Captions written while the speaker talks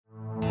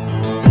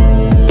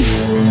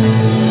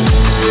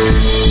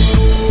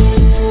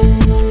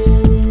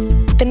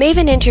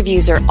Maven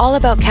interviews are all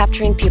about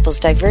capturing people's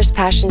diverse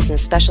passions and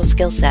special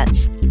skill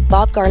sets.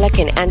 Bob Garlick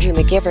and Andrew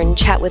McGivern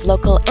chat with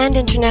local and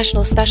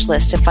international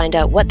specialists to find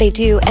out what they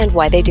do and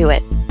why they do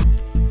it.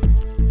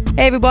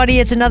 Hey everybody,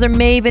 it's another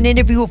Maven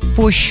interview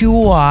for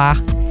sure.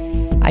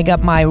 I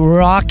got my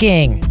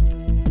rocking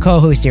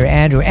co-host here,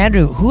 Andrew.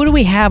 Andrew, who do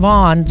we have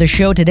on the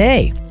show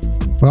today?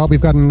 Well,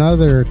 we've got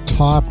another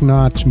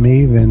top-notch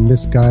Maven.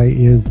 This guy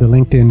is the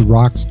LinkedIn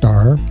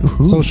Rockstar,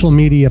 social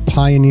media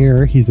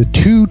pioneer. He's a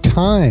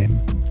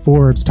two-time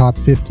Forbes Top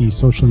 50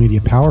 social media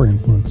power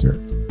influencer.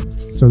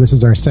 So this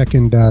is our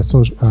second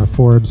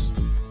Forbes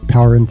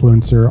power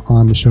influencer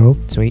on the show.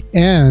 Sweet.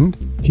 And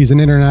he's an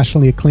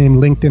internationally acclaimed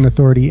LinkedIn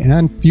authority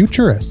and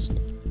futurist.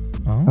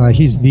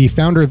 He's the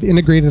founder of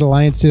Integrated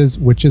Alliances,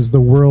 which is the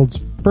world's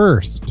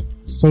first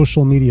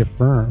social media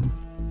firm.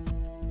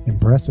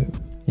 Impressive.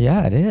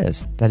 Yeah, it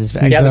is. That is.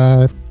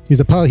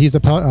 He's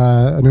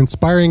an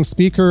inspiring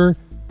speaker,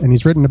 and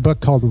he's written a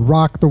book called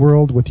 "Rock the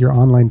World with Your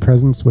Online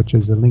Presence," which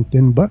is a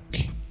LinkedIn book.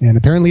 And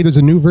apparently, there's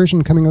a new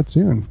version coming out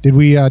soon. Did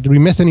we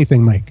miss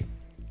anything, Mike?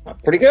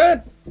 Pretty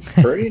good.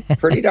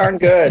 Pretty darn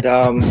good.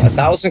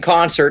 1,000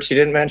 concerts. You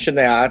didn't mention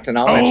that,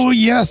 and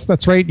Yes,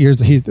 that's right.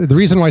 The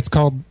reason why it's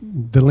called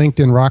the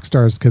LinkedIn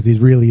Rockstar is because he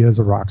really is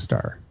a rock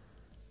star.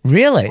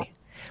 Really?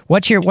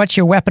 What's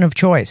your weapon of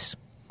choice?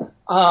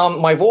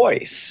 My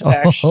voice,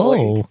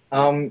 actually.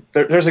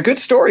 There's a good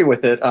story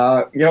with it.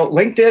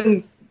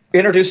 LinkedIn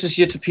introduces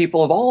you to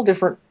people of all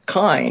different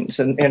kinds,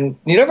 and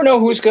you never know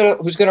who's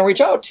gonna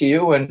reach out to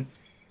you. And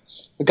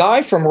a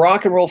guy from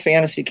Rock and Roll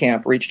Fantasy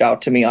Camp reached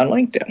out to me on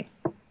LinkedIn.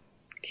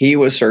 He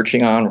was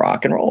searching on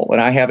rock and roll, and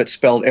I have it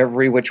spelled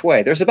every which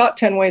way. There's about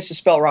 10 ways to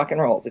spell rock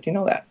and roll. Did you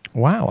know that?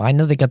 Wow, I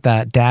know they got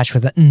that dash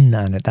with the N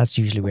on it. That's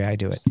usually where I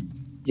do it.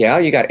 Yeah,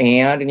 you got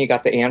and you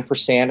got the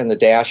ampersand and the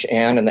dash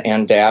and the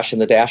and dash and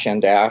the dash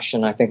and dash,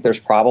 and I think there's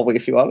probably a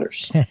few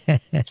others.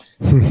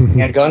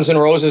 And Guns N'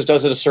 Roses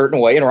does it a certain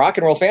way, and Rock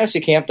and Roll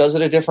Fantasy Camp does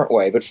it a different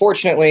way. But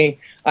fortunately,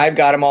 I've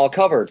got them all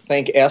covered.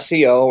 Think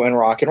SEO and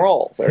rock and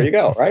roll. There you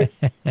go, right?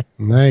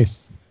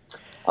 Nice.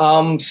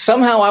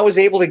 Somehow I was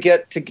able to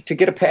get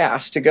a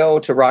pass to go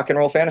to Rock and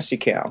Roll Fantasy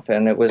Camp,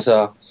 and it was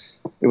a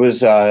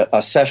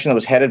session that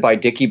was headed by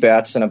Dickie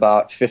Betts and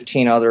about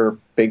 15 other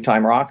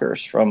big-time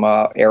rockers from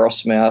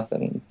Aerosmith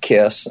and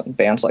Kiss and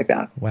bands like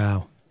that.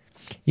 Wow.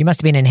 You must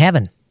have been in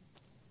heaven.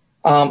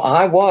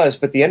 I was,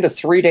 but at the end of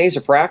 3 days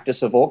of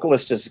practice, a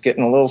vocalist is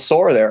getting a little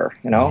sore there.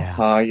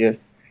 Yeah. You're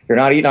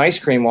not eating ice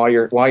cream while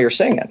you're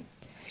singing,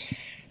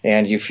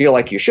 and you feel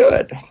like you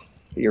should.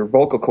 Your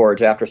vocal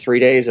cords after 3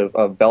 days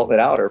of belting it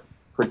out are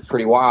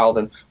pretty wild.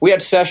 And we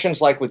had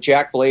sessions like with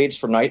Jack Blades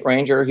from Night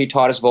Ranger. He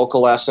taught us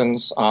vocal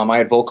lessons. I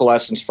had vocal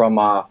lessons from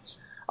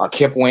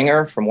Kip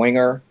Winger from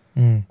Winger.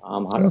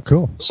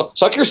 Cool.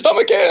 Suck your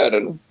stomach in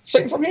and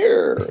sing from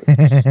here.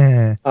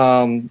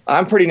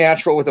 I'm pretty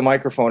natural with a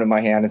microphone in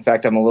my hand. In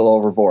fact, I'm a little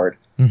overboard.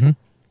 Mm-hmm.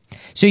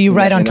 So you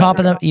right on top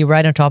of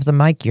the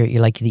mic.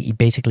 You're like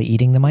basically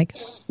eating the mic.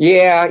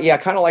 Yeah,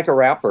 kind of like a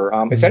rapper.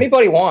 If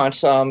anybody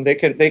wants,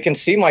 they can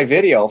see my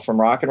video from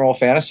Rock and Roll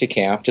Fantasy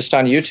Camp just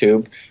on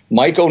YouTube.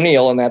 Mike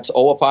O'Neill, and that's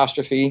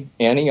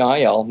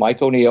O''Neil,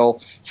 Mike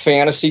O'Neill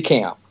Fantasy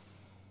Camp.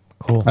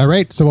 Cool. All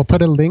right, so we'll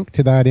put a link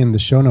to that in the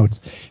show notes.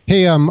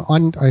 Hey, I don't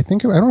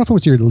know if it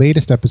was your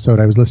latest episode.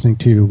 I was listening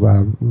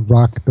to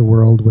Rock the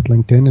World with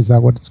LinkedIn. Is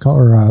that what it's called,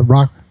 or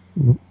Rock?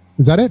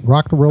 Is that it?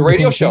 Rock the World? The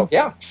radio show,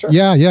 yeah, sure.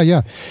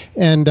 Yeah.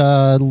 And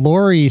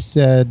Lori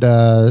said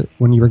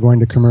when you were going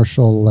to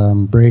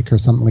commercial break or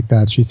something like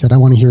that, she said, "I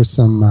want to hear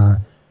some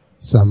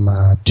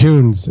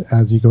tunes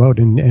as you go out."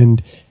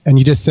 And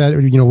you just said,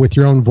 with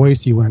your own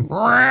voice, you went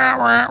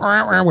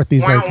with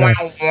these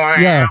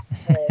yeah.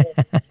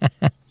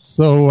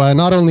 So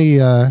not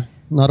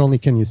only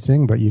can you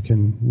sing, but you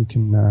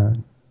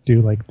can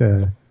do like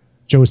the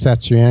Joe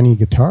Satriani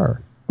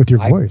guitar with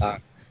your voice.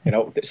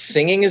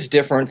 Singing is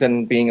different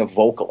than being a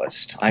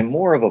vocalist. I'm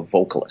more of a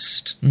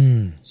vocalist.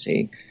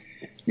 See,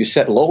 you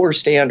set lower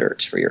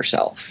standards for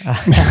yourself.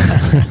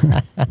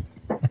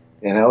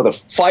 The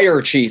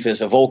fire chief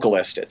is a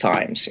vocalist at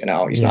times.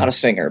 He's not a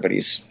singer, but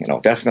he's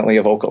definitely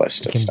a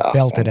vocalist and stuff.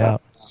 Belt it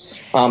out.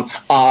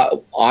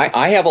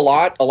 I have a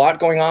lot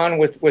going on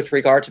with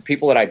regard to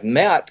people that I've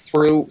met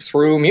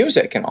through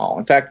music and all.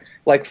 In fact,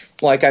 like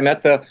I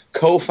met the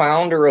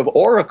co-founder of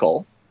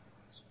Oracle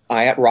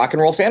at Rock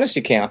and Roll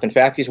Fantasy Camp. In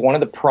fact, he's one of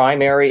the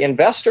primary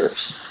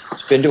investors.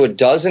 He's been to a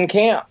dozen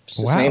camps.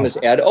 His name is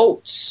Ed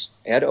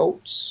Oates.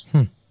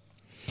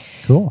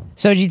 Cool.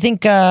 So do you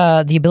think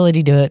the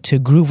ability to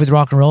groove with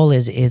rock and roll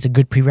is a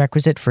good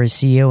prerequisite for a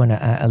CEO and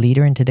a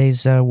leader in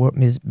today's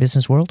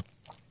business world?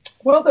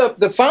 Well,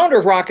 the founder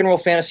of Rock and Roll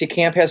Fantasy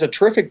Camp has a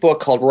terrific book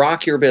called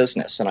Rock Your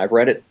Business, and I've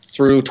read it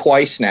through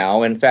twice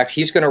now. In fact,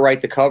 he's going to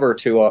write the cover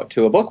to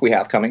a book we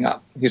have coming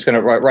up. He's going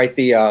to write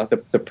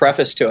the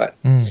preface to it.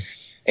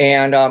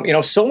 And,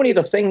 so many of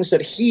the things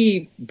that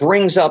he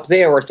brings up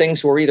there are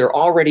things we're either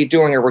already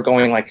doing or we're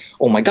going like,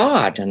 oh, my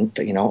God. And,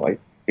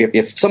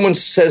 if someone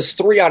says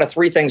 3 out of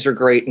 3 things are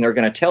great and they're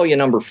going to tell you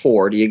number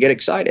 4, do you get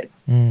excited?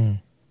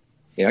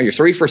 You're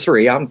 3 for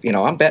 3. I'm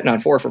betting on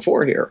 4 for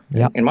 4 here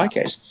in my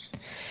case.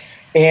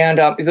 And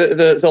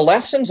the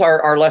lessons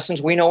are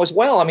lessons we know as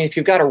well. I mean, if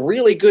you've got a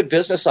really good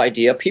business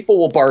idea, people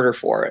will barter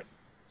for it.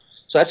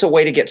 So that's a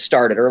way to get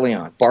started early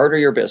on. Barter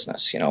your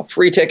business.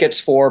 Free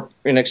tickets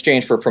in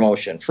exchange for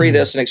promotion. Free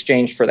this in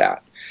exchange for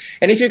that.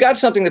 And if you've got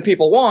something that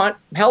people want,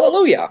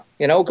 hallelujah.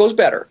 It goes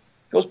better.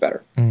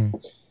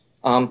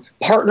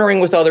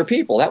 Partnering with other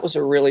people. That was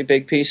a really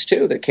big piece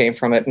too that came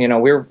from it.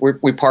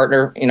 We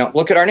partner.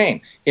 Look at our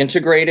name,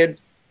 Integrated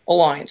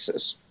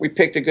Alliances. We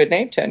picked a good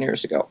name 10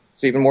 years ago.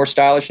 It's even more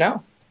stylish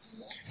now.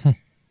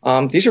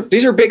 These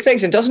are big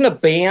things. And doesn't a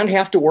band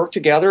have to work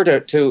together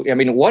to? I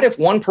mean, what if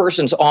one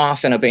person's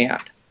off in a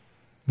band?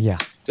 Yeah.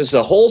 Does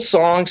the whole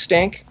song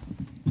stink?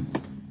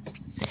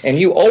 And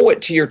you owe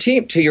it to your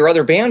team, to your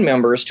other band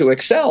members, to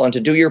excel and to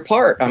do your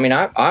part. I mean,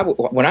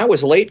 when I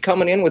was late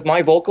coming in with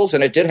my vocals,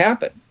 and it did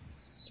happen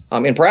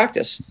in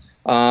practice.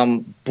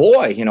 I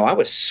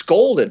was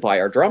scolded by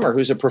our drummer,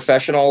 who's a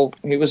professional.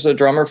 He was the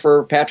drummer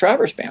for Pat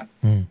Travers' band.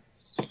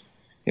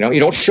 You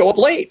don't show up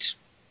late.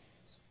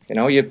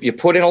 You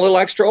put in a little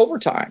extra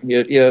overtime.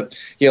 You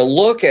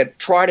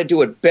try to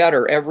do it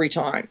better every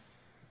time.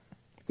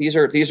 These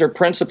are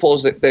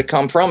principles that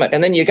come from it.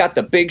 And then you got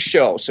the big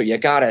show, so you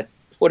got to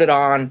put it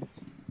on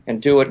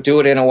and do it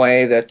in a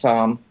way that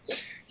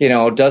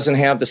doesn't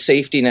have the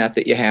safety net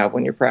that you have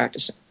when you're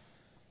practicing.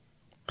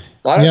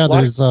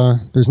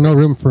 There's no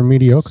room for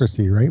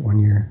mediocrity, right? When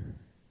you're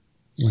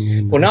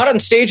not on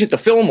stage at the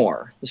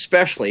Fillmore,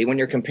 especially when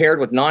you're compared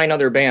with 9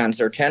 other bands.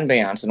 There are 10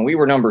 bands, and we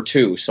were number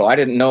 2, so I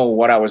didn't know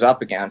what I was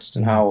up against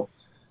and how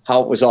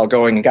it was all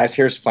going. And guys,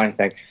 here's the funny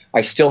thing: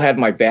 I still had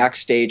my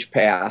backstage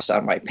pass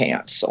on my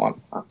pants, so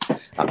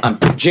I'm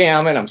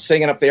jamming, I'm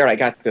singing up there, and I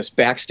got this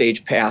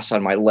backstage pass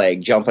on my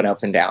leg, jumping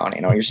up and down.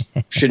 You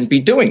shouldn't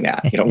be doing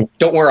that.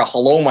 Don't wear a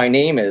 "Hello, my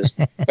name is"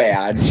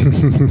 badge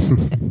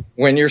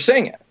when you're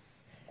singing.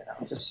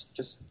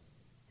 Just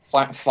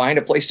find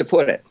a place to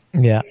put it.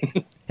 Yeah.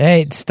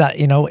 Hey,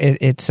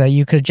 it's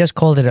you could have just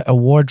called it a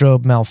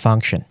wardrobe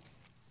malfunction.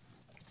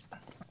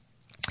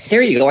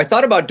 There you go. I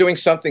thought about doing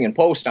something in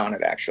post on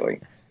it, actually.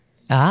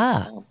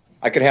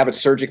 I could have it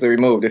surgically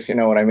removed, if you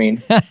know what I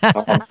mean.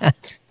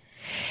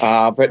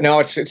 But no,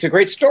 it's a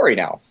great story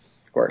now,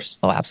 of course.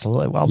 Oh,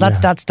 absolutely. Well,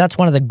 that's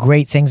one of the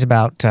great things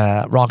about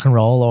rock and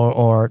roll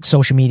or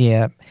social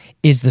media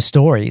is the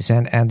stories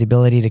and the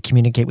ability to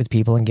communicate with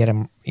people and get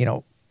them,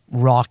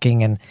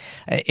 rocking and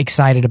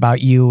excited about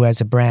you as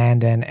a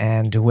brand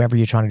and whoever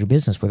you're trying to do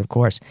business with, of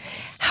course.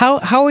 How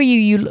are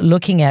you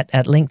looking at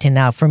LinkedIn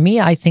now? For me,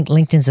 I think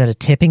LinkedIn's at a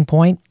tipping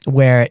point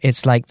where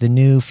it's like the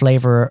new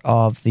flavor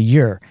of the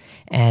year.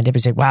 And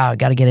everybody's like, wow, I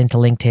got to get into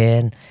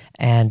LinkedIn.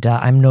 And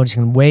I'm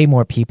noticing way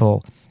more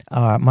people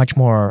are much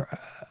more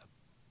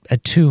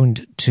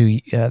attuned to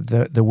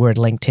the word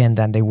LinkedIn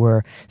than they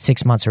were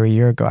 6 months or a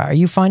year ago. Are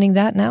you finding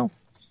that now?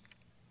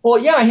 Well,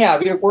 yeah, I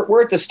have.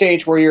 We're at the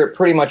stage where you're at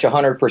pretty much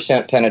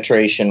 100%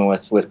 penetration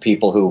with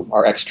people who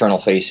are external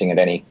facing at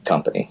any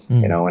company.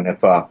 And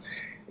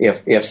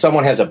if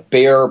someone has a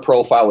bare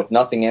profile with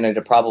nothing in it,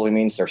 it probably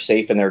means they're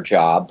safe in their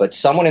job. But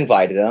someone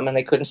invited them and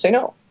they couldn't say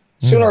no.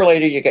 Sooner or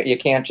later, you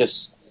can't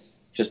just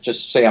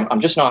say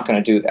I'm just not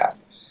going to do that.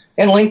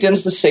 And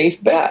LinkedIn's the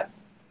safe bet.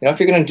 If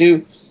you're going to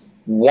do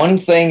one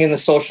thing in the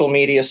social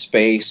media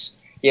space,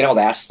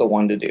 that's the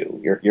one to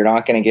do. You're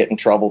not going to get in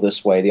trouble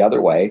this way, the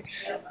other way.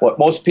 What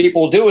most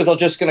people do is they're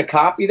just going to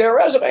copy their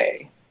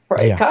resume,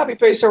 right? Yeah. Copy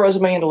paste their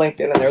resume into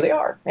LinkedIn, and there they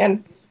are.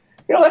 And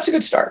that's a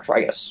good start,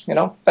 I guess.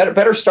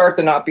 Better start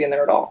than not being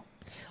there at all.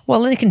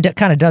 Well, LinkedIn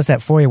kind of does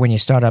that for you when you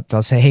start up.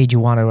 They'll say, "Hey, do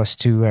you want us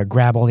to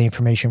grab all the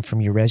information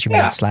from your resume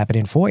and slap it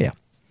in for you?"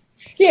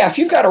 Yeah, if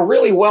you've got a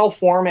really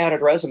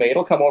well-formatted resume,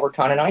 it'll come over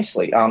kind of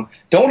nicely.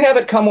 Don't have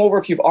it come over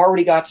if you've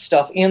already got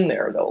stuff in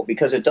there, though,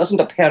 because it doesn't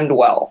append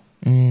well.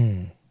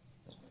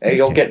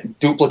 You'll get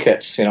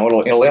duplicates.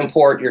 It'll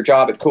import your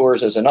job at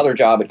Coors as another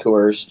job at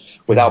Coors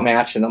without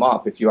matching them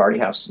up if you already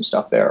have some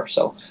stuff there.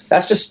 So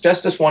that's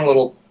just one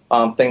little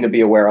thing to be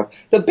aware of.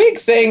 The big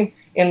thing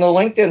in the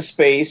LinkedIn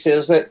space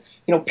is that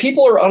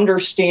people are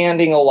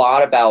understanding a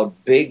lot about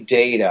big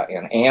data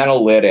and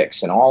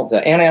analytics, and all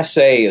the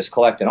NSA is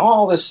collecting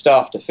all this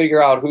stuff to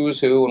figure out who's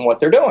who and what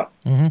they're doing.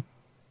 Mm-hmm.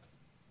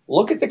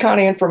 Look at the kind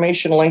of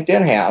information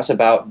LinkedIn has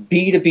about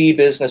B2B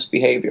business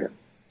behavior.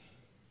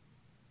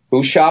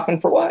 Who's shopping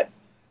for what?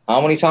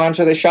 How many times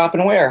are they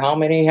shopping where? How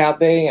many have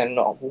they? And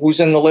who's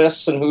in the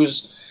lists and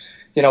who's,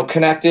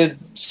 connected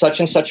such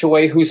and such a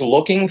way? Who's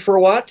looking for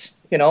what?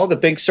 The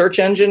big search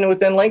engine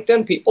within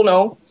LinkedIn, people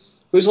know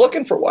who's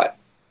looking for what.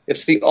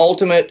 It's the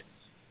ultimate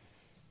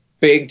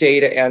big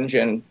data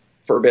engine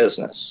for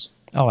business.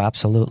 Oh,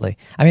 absolutely.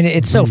 I mean,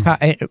 it's so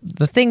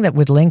the thing that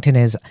with LinkedIn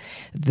is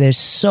there's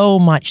so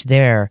much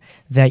there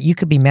that you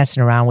could be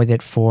messing around with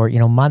it for,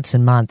 months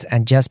and months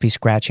and just be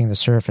scratching the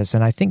surface.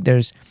 And I think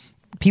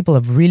people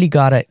have really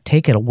got to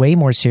take it way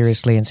more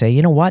seriously and say,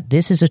 you know what,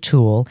 this is a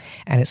tool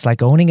and it's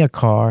like owning a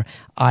car.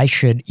 I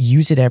should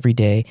use it every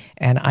day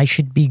and I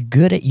should be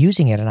good at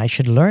using it and I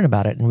should learn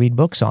about it and read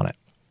books on it.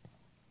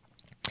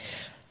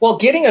 Well,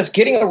 getting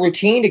a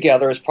routine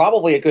together is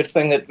probably a good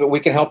thing that we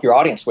can help your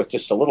audience with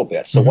just a little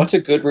bit. So what's a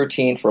good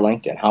routine for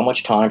LinkedIn? How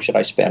much time should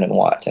I spend in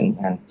what? And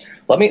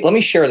let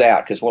me share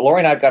that, because Lori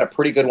and I have got a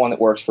pretty good one that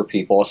works for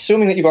people.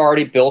 Assuming that you've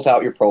already built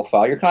out your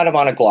profile, you're kind of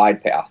on a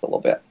glide path a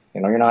little bit.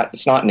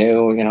 It's not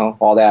new,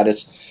 all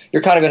that.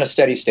 You're kind of in a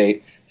steady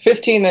state.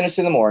 15 minutes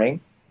in the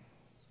morning,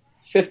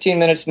 15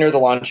 minutes near the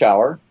lunch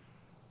hour,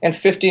 and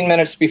 15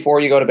 minutes before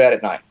you go to bed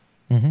at night.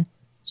 Mm-hmm.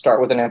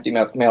 Start with an empty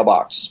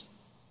mailbox.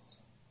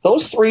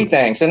 Those three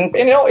things. And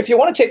if you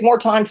want to take more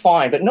time,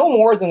 fine, but no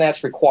more than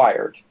that's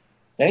required.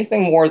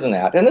 Anything more than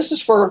that. And this is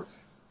for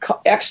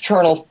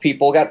external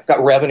people, got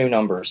revenue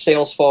numbers,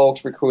 sales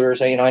folks,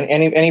 recruiters,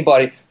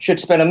 anybody should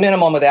spend a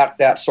minimum of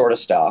that sort of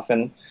stuff.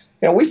 And,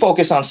 we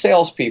focus on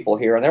salespeople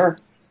here, and they're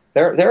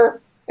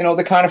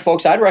the kind of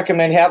folks I'd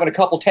recommend having a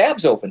couple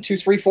tabs open, 2,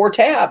 3, 4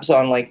 tabs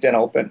on LinkedIn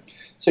open,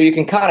 so you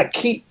can kind of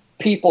keep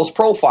people's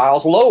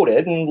profiles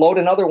loaded and load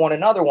another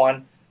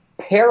one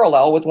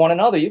parallel with one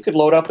another. You could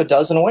load up a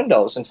dozen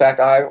windows. In fact,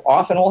 I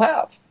often will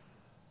have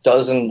a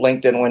dozen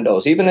LinkedIn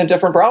windows, even in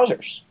different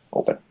browsers,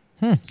 open.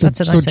 So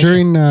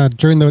during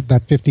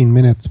that 15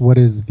 minutes,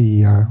 what's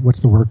the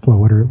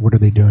workflow? What are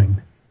they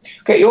doing?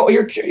 Okay,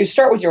 you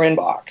start with your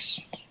inbox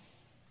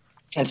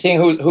and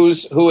seeing who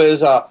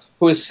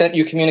has sent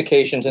you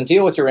communications, and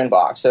deal with your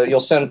inbox. So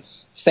you'll send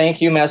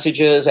thank you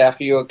messages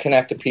after you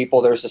connect to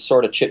people. There's this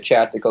sort of chit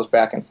chat that goes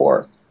back and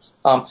forth.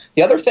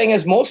 The other thing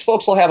is, most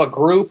folks will have a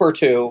group or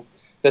two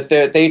that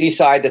they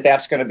decide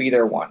that's going to be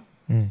their one.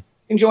 You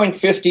can join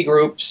 50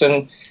 groups,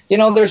 and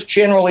there's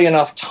generally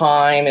enough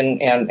time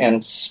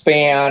and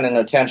span and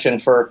attention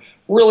for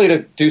really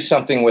to do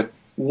something with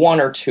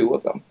one or two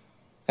of them.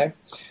 Okay,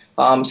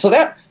 so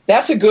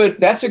that's a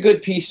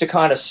good piece to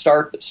kind of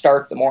start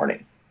the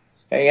morning.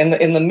 Okay?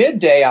 In the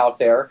midday out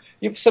there,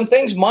 some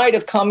things might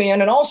have come in,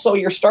 and also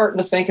you're starting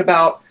to think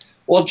about,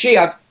 well, gee,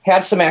 I've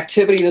had some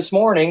activity this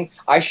morning.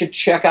 I should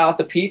check out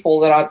the people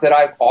that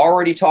I've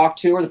already talked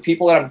to, or the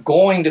people that I'm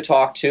going to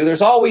talk to.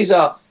 There's always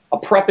a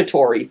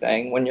preparatory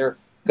thing when you're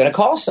going to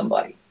call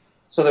somebody.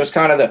 So there's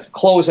kind of the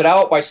close it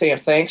out by saying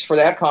thanks for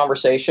that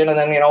conversation, and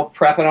then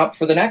prepping up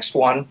for the next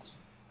one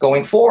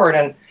going forward.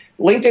 And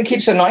LinkedIn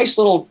keeps a nice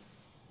little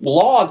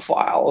log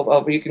file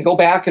of you can go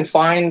back and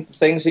find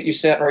things that you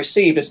sent and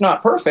received. It's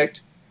not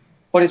perfect,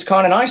 but it's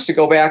kind of nice to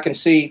go back and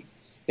see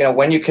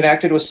when you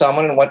connected with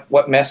someone and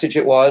what message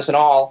it was and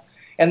all.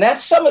 And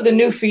that's some of the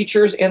new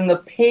features in the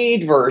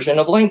paid version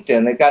of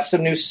LinkedIn. They've got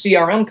some new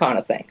CRM kind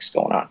of things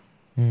going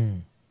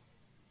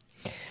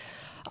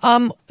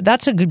on.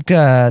 That's a good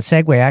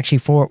segue, actually,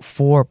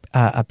 for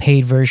a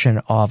paid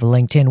version of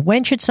LinkedIn.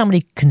 When should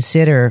somebody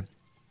consider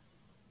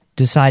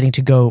deciding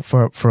to go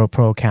for a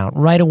pro account?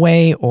 Right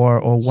away,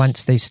 or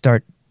once they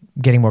start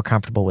getting more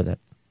comfortable with it?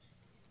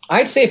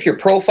 I'd say if your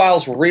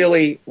profile's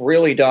really,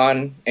 really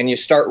done and you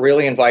start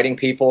really inviting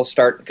people,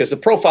 because the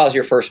profile is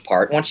your first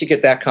part. Once you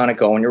get that kind of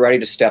going, you're ready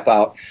to step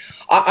out.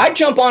 I'd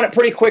jump on it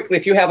pretty quickly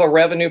if you have a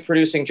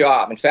revenue-producing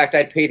job. In fact,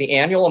 I'd pay the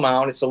annual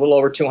amount. It's a little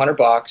over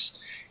 $200,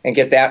 and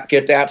get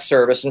that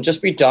service and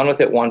just be done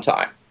with it one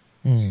time.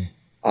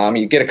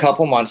 You get a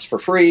couple months for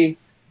free,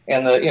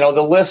 and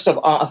the list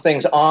of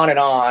things on and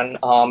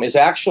on is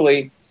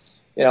actually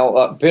been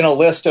a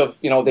list of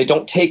they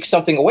don't take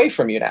something away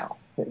from you now.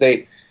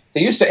 They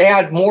used to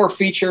add more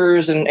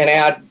features and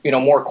add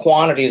more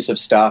quantities of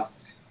stuff.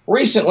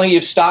 Recently,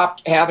 you've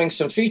stopped having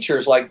some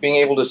features like being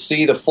able to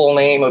see the full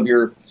name of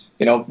your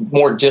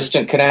more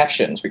distant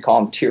connections. We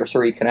call them tier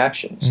 3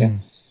 connections. You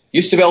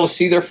used to be able to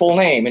see their full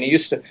name, and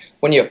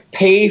when you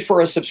pay for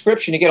a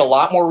subscription, you get a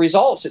lot more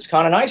results. It's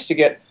kind of nice to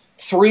get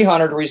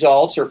 300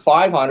 results or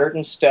 500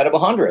 instead of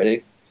 100.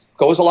 It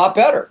goes a lot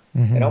better.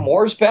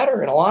 More is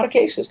better in a lot of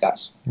cases,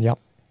 guys. Yep.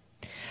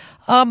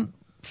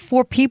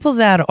 For people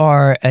that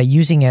are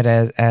using it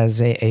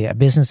as a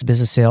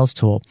business-to-business sales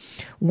tool,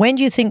 when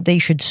do you think they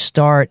should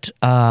start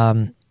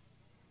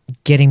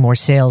getting more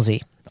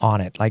salesy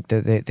on it? Like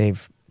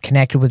they've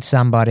connected with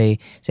somebody,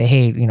 say,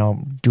 hey,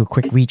 do a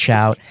quick reach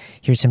out.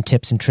 Here's some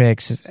tips and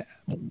tricks.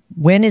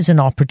 When is an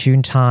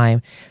opportune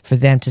time for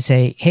them to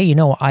say, hey,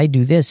 I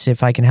do this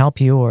if I can help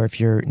you, or if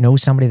you know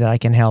somebody that I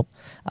can help?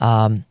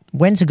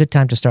 When's a good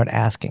time to start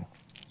asking?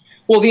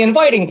 Well, the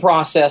inviting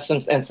process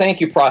and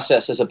thank you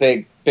process is a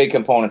big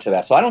component to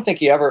that. So I don't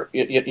think you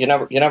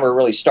never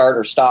really start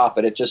or stop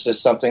it. It just is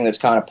something that's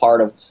kind of part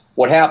of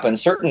what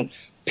happens. Certain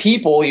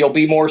people you'll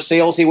be more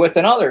salesy with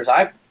than others.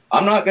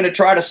 I'm not going to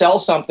try to sell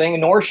something,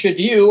 nor should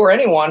you or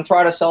anyone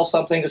try to sell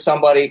something to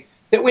somebody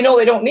that we know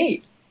they don't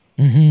need.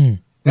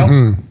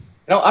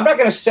 I'm not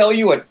going to sell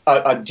you a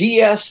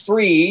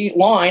DS3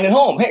 line at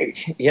home. Hey,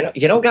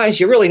 guys,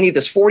 you really need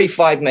this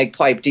 45 meg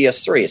pipe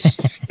DS3. It's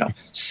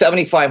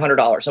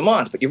 $7,500 a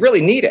month, but you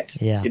really need it.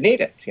 Yeah. You need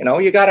it.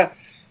 You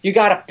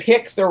gotta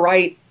pick the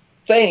right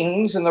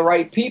things and the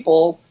right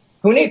people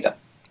who need them.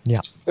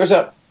 Yeah. There's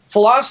a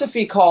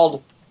philosophy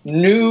called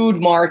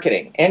nude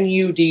marketing,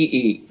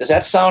 NUDE. Does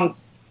that sound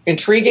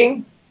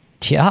intriguing?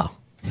 Yeah.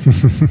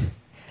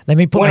 Let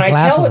me put my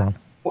glasses on.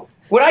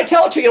 When I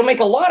tell it to you, it'll make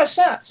a lot of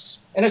sense.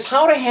 And it's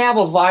how to have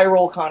a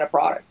viral kind of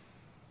product.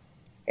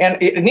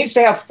 And it needs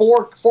to have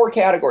four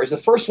categories. The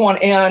first one,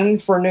 N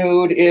for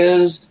nude,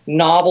 is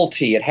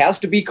novelty. It has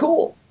to be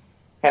cool.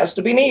 It has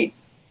to be neat.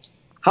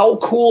 How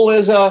cool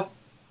is a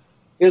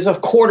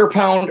quarter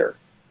pounder?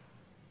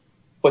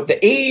 But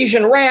the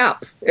Asian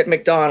wrap at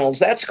McDonald's,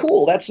 that's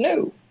cool. That's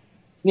new.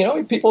 You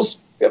know, people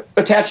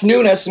attach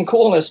newness and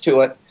coolness to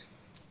it,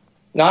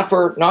 not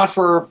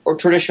for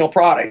traditional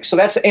products. So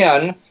that's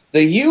N.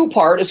 The U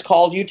part is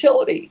called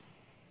utility.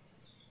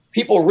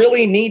 People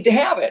really need to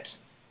have it.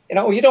 You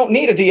know, you don't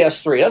need a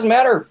DS3. It doesn't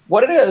matter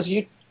what it is.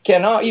 You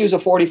cannot use a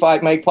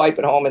 45 meg pipe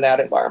at home in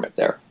that environment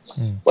there.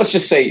 Let's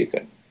just say you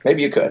could.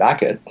 Maybe you could. I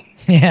could.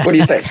 Yeah. What do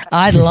you think?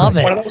 I'd love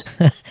it. One of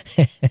those?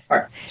 All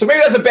right. So maybe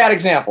that's a bad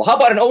example. How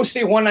about an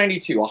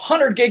OC192,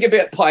 100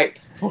 gigabit pipe?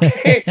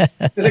 Okay.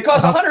 Because it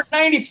costs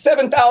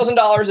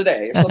 $197,000 a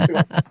day or something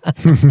like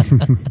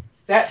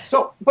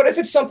that. But if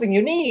it's something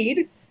you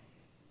need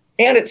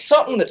and it's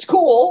something that's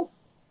cool,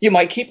 you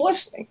might keep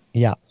listening.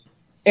 Yeah.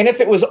 And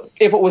if it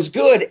was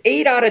good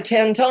 8 out of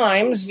 10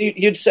 times,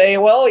 you'd say,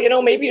 well, you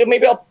know, maybe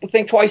I'll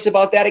think twice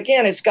about that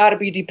again. It's got to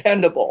be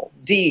dependable.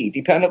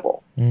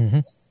 Dependable. Mm-hmm.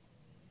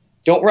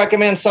 Don't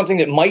recommend something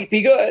that might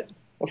be good.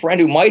 A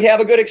friend who might have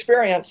a good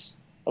experience,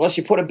 unless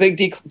you put a big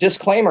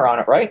disclaimer on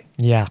it, right?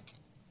 Yeah.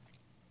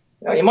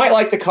 You know, you might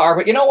like the car,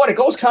 but you know what? It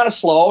goes kind of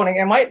slow, and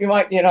you might,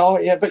 but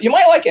you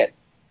might like it.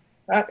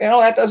 You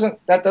know,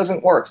 that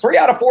doesn't work. 3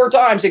 out of 4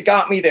 times it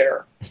got me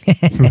there.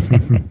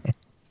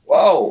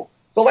 Whoa.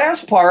 The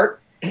last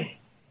part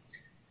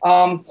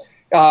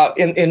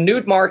in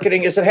nude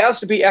marketing is it has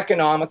to be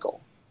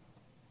economical.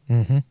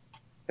 Mm-hmm.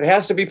 It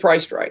has to be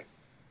priced right.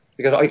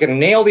 Because you can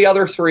nail the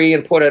other 3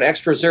 and put an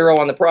extra 0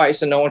 on the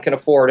price and no one can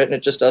afford it and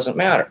it just doesn't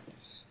matter.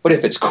 But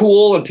if it's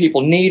cool and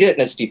people need it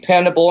and it's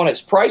dependable and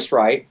it's priced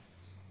right,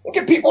 you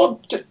get people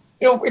to,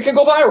 you know, it can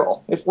go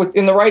viral if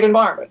in the right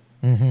environment.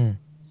 Mm-hmm.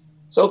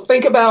 So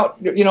think about,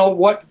 you know,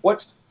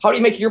 how do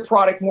you make your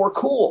product more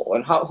cool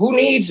and who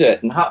needs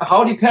it and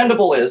how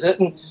dependable is it?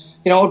 And,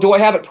 you know, do I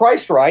have it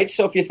priced right?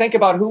 So if you think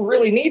about who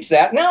really needs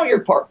that, now you're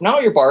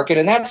barking,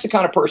 and that's the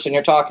kind of person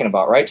you're talking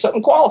about, right?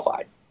 Something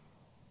qualified.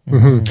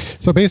 Mm-hmm.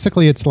 So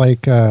basically it's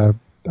like a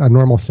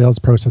normal sales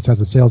process. As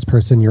a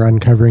salesperson, you're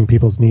uncovering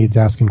people's needs,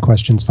 asking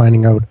questions,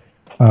 finding out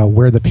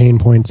where the pain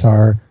points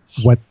are,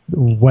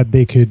 what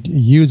they could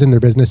use in their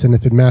business, and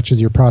if it matches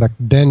your product,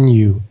 then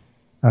you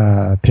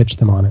pitch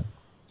them on it.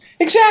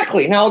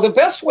 Exactly. Now, the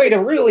best way to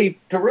really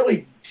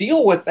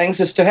deal with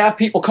things is to have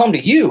people come to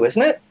you,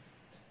 isn't it?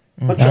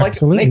 Don't you like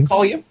it when they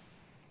call you?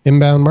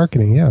 Inbound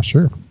marketing, yeah,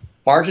 sure.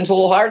 Margins a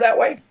little higher that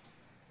way?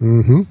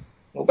 Mm-hmm. A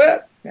little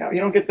bit. Yeah, you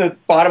don't get the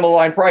bottom of the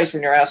line price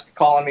when you're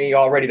calling me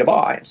all ready to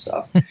buy and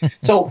stuff.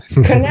 So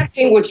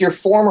connecting with your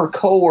former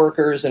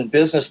coworkers and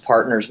business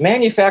partners,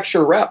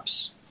 manufacturer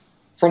reps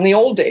from the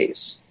old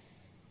days,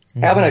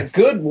 having a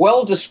good,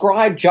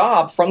 well-described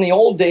job from the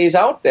old days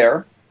out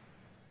there,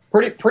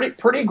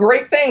 pretty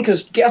great thing,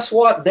 because guess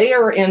what? They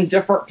are in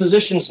different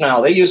positions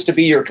now. They used to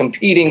be your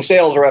competing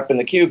sales rep in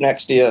the cube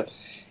next to you,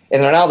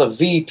 and they're now the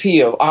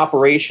VP of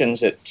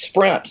operations at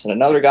Sprint. And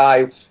another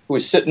guy who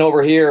is sitting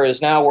over here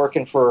is now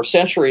working for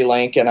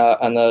CenturyLink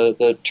on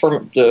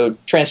the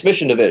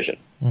transmission division.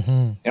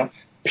 Mm-hmm. You know,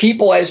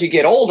 people as you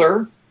get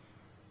older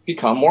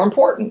become more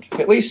important,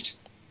 at least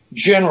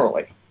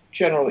generally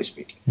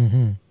speaking.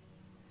 Mm-hmm.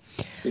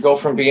 You go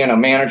from being a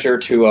manager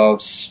to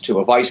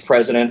a vice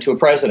president to a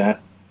president.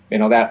 You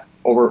know, that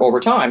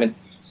over time, and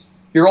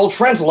your old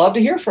friends love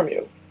to hear from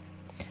you.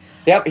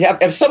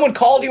 Have someone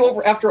called you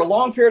over after a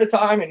long period of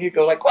time, and you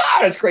go like, "Wow,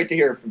 that's great to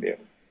hear from you."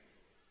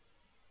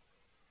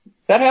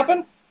 Does that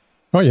happen?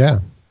 Oh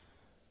yeah,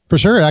 for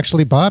sure.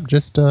 Actually, Bob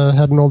just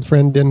had an old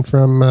friend in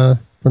from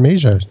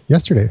Asia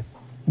yesterday.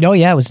 Oh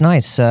yeah, it was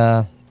nice.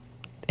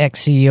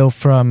 Ex-CEO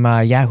from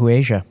Yahoo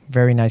Asia.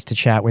 Very nice to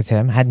chat with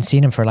him. Hadn't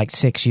seen him for like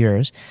 6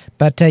 years,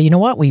 but you know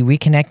what? We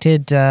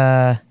reconnected.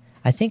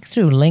 I think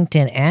through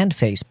LinkedIn and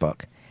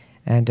Facebook.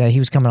 And he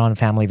was coming on a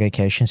family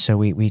vacation, so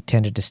we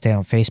tended to stay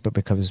on Facebook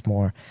because it was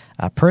more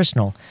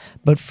personal.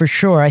 But for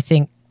sure, I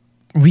think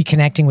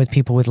reconnecting with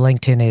people with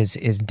LinkedIn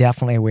is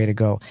definitely a way to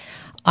go.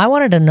 I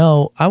want to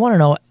know,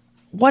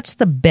 what's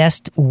the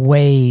best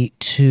way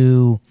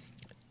to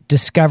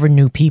discover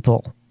new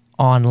people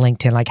on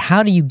LinkedIn? Like,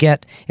 how do you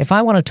get, if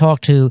I want to talk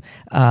to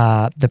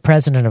the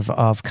president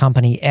of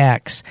company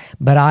X,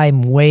 but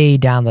I'm way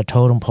down the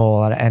totem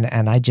pole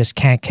and I just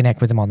can't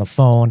connect with him on the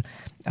phone,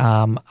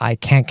 I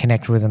can't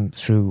connect with him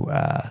through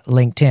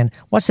LinkedIn,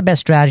 what's the best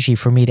strategy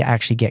for me to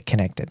actually get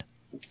connected?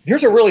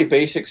 Here's a really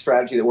basic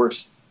strategy that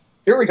works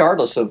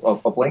irregardless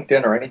of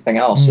LinkedIn or anything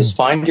else, is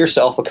find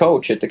yourself a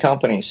coach at the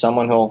company,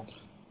 someone who'll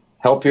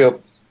help you,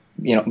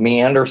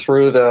 meander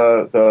through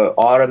the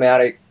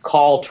automatic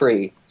call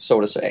tree,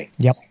 so to say.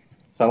 Yep.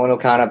 Someone who'll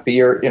kind of be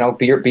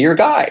your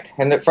guide,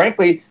 and that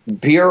frankly,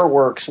 beer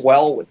works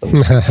well with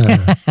those.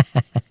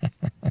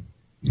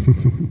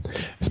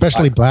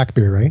 Especially black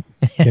beer, right?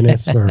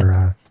 Guinness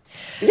or.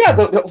 Yeah,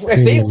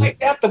 if they like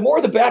that, the more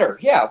the better.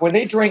 Yeah, when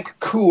they drink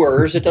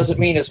Coors, it doesn't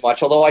mean as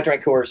much. Although I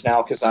drink Coors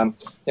now because I'm,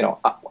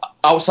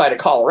 outside of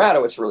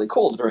Colorado, it's really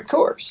cool to drink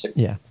Coors.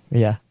 Yeah,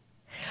 yeah.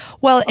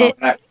 Well,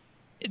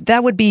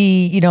 that would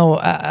be,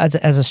 as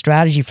a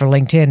strategy for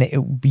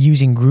LinkedIn,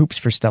 using groups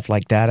for stuff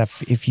like that.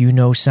 If you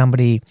know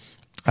somebody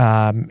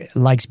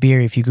likes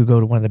beer, if you could go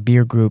to one of the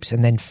beer groups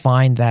and then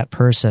find that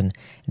person,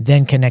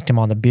 then connect them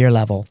on the beer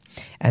level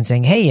and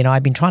saying, hey,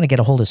 I've been trying to get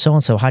a hold of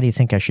so-and-so. How do you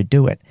think I should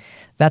do it?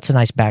 That's a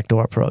nice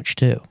backdoor approach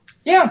too.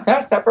 Yeah,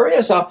 that very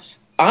is.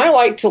 I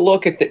like to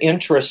look at the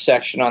interest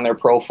section on their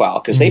profile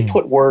because they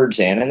put words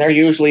in, and they're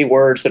usually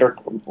words that are,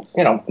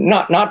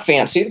 not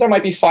fancy. There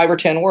might be 5 or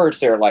 10 words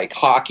there like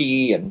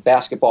hockey and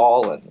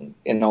basketball and,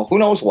 who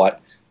knows what.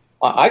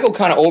 I go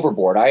kind of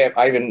overboard.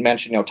 I even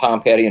mentioned,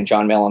 Tom Petty and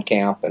John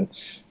Mellencamp, and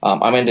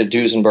I'm into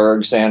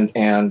Duesenbergs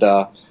and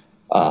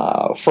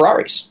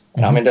Ferraris.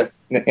 And I'm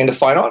into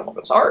fine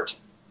automobiles, art,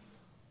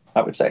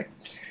 I would say.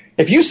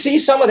 If you see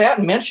some of that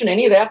and mention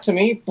any of that to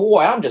me,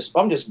 boy, I'm just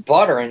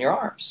butter in your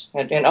arms.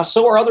 And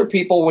so are other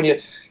people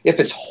if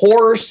it's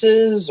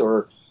horses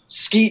or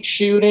skeet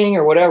shooting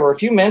or whatever,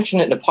 if you mention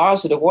it in a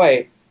positive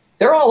way,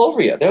 they're all over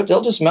you.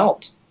 They'll just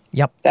melt.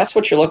 Yep. That's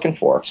what you're looking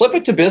for. Flip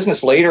it to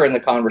business later in the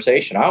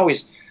conversation. I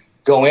always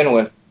go in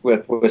with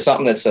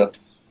something that's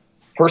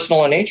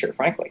personal in nature,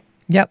 frankly.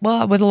 Yeah,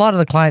 well, with a lot of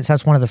the clients,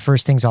 that's one of the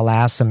first things I'll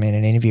ask them in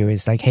an interview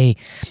is like, hey,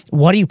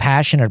 what are you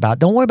passionate about?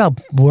 Don't worry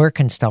about work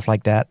and stuff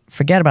like that.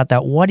 Forget about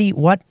that.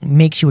 What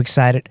makes you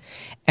excited?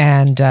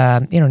 And,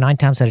 9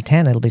 times out of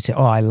 10, it'll be say,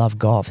 oh, I love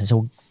golf. And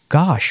so,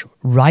 gosh,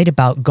 write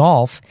about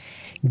golf.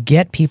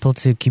 Get people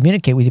to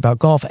communicate with you about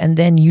golf, and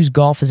then use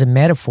golf as a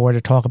metaphor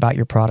to talk about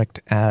your product,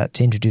 to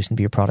introduce them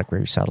to your product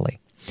very subtly.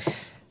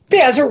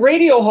 Yeah, as a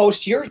radio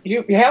host, you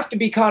have to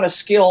be kind of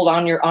skilled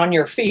on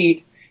your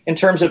feet in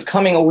terms of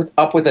coming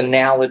up with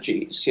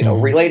analogies,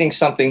 relating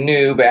something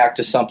new back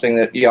to something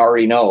that you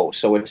already know.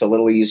 So it's a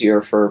little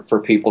easier for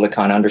people to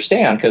kind of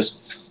understand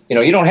because,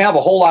 you don't have a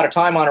whole lot of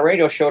time on a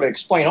radio show to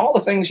explain all the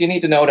things you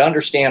need to know to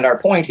understand our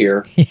point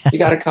here. Yeah. You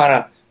got to kind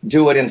of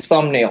do it in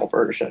thumbnail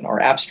version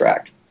or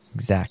abstract.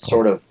 Exactly.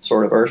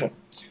 Sort of version.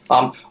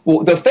 Well,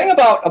 the thing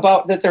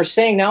about that they're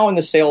saying now in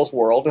the sales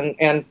world,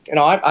 and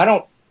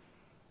I'm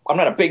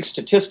not a big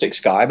statistics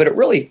guy, but it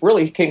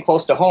really came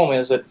close to home,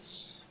 is that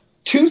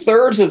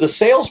 2/3 of the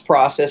sales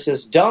process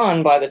is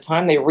done by the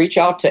time they reach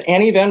out to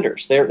any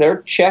vendors.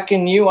 They're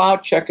checking you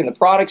out, checking the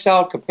products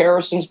out,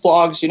 comparisons,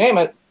 blogs, you name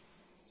it,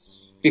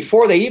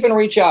 before they even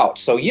reach out.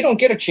 So you don't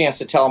get a chance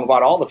to tell them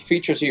about all the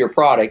features of your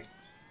product.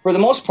 For the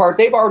most part,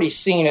 they've already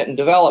seen it and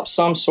developed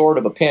some sort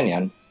of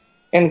opinion.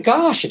 And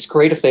gosh, it's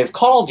great if they've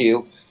called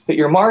you that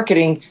your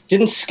marketing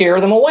didn't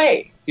scare them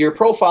away. Your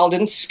profile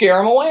didn't scare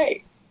them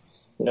away.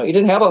 You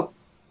didn't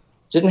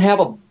have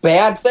a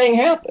bad thing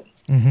happen.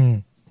 Mm-hmm.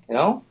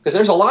 Because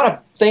there's a lot of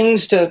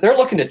things they're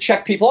looking to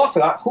check people off.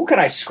 Who can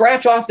I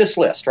scratch off this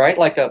list, right?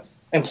 Like a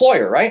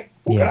employer, right?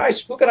 Who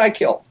can I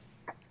kill?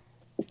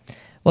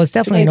 Well, it's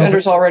definitely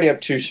vendors already have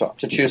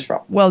to choose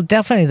from. Well,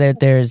 definitely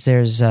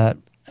there's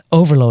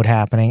overload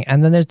happening,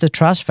 and then there's the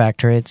trust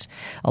factor. It's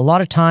a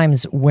lot of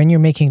times when you're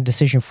making a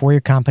decision for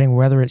your company,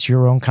 whether it's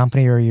your own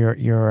company or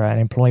you're an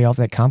employee of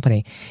that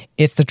company,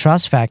 it's the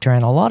trust factor,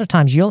 and a lot of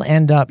times you'll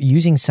end up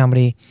using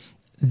somebody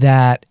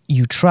that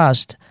you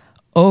trust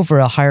over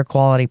a higher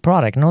quality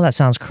product. I know that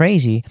sounds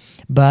crazy,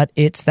 but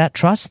it's that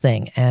trust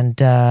thing.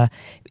 And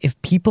if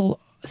people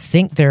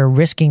think they're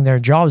risking their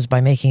jobs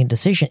by making a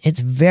decision, it's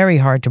very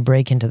hard to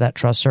break into that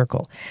trust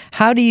circle.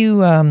 How do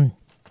you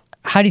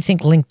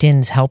think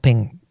LinkedIn's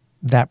helping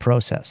that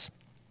process?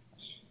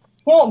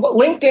 Well,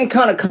 LinkedIn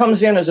kind of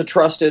comes in as a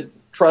trusted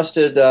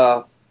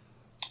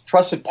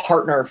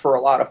partner for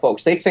a lot of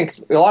folks. A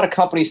lot of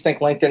companies think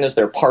LinkedIn is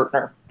their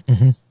partner.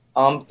 Mm-hmm.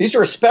 These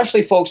are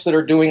especially folks that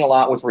are doing a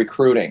lot with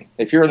recruiting.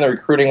 If you're in the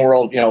recruiting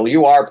world,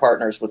 you are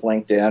partners with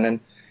LinkedIn.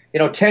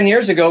 And, 10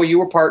 years ago, you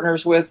were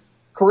partners with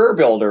Career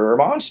Builder or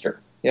Monster.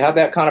 You have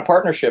that kind of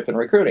partnership in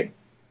recruiting.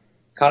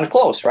 Kind of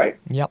close, right?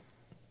 Yep.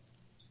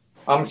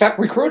 In fact,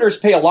 recruiters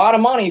pay a lot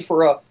of money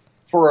for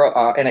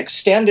an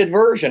extended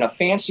version, a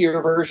fancier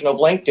version of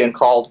LinkedIn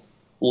called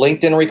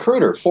LinkedIn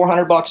Recruiter,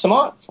 $400 a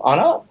month on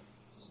up.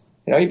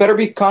 You better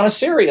be kind of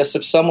serious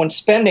if someone's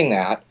spending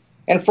that.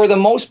 And for the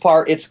most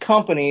part, it's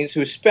companies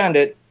who spend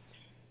it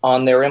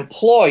on their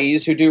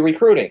employees who do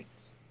recruiting.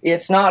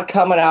 It's not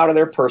coming out of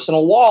their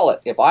personal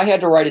wallet. If I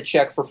had to write a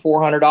check for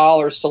 $400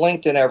 to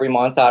LinkedIn every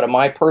month out of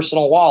my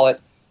personal wallet,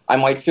 I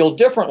might feel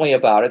differently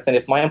about it than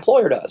if my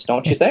employer does,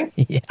 don't you think?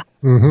 Yeah.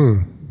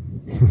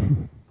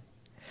 Mm-hmm.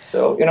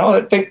 So,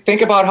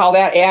 think about how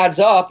that adds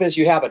up as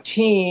you have a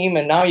team,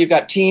 and now you've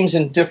got teams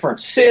in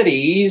different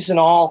cities and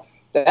all.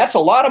 That's a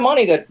lot of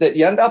money that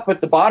you end up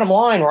at the bottom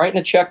line writing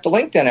a check to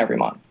LinkedIn every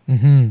month.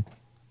 Mm-hmm.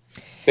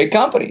 Big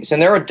companies.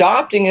 And they're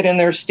adopting it in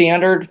their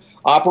standard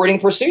operating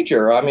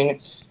procedure. I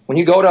mean, when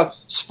you go to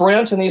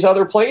Sprint and these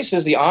other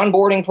places, the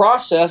onboarding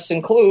process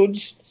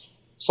includes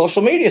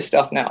social media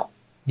stuff now.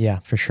 Yeah,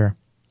 for sure.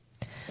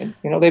 And,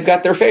 they've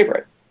got their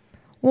favorite.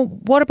 Well,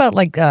 what about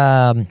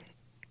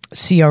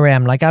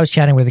CRM, like I was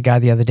chatting with a guy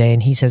the other day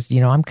and he says,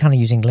 I'm kind of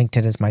using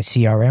LinkedIn as my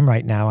CRM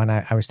right now. And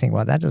I was thinking,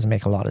 well, that doesn't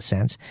make a lot of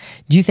sense.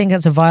 Do you think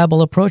that's a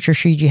viable approach, or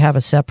should you have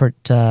a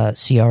separate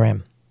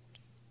CRM?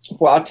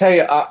 Well, I'll tell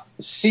you,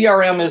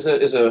 CRM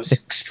is a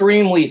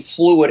extremely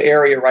fluid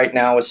area right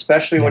now,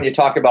 especially when you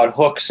talk about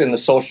hooks in the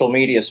social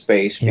media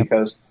space,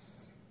 because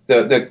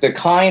the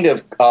kind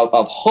of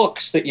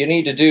hooks that you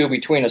need to do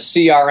between a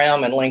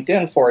CRM and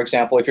LinkedIn, for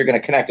example, if you're going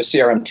to connect a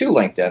CRM to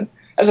LinkedIn,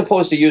 as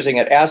opposed to using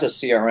it as a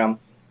CRM,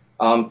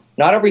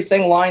 not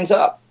everything lines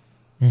up.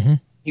 Mm-hmm.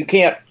 You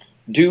can't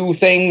do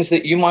things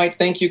that you might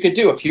think you could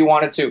do. If you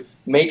wanted to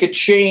make a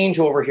change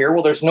over here,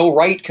 well, there's no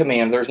write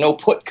command, there's no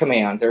put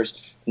command,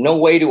 there's no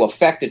way to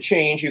affect a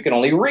change. You can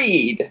only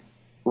read.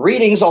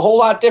 Reading's a whole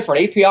lot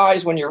different.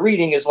 APIs, when you're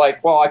reading, is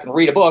like, well, I can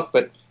read a book,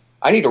 but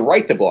I need to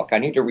write the book. I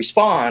need to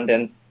respond,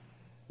 and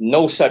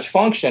no such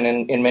function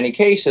in many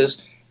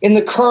cases in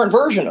the current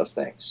version of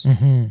things.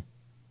 Mm-hmm.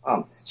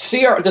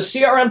 The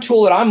CRM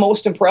tool that I'm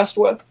most impressed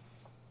with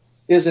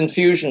is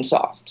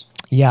Infusionsoft.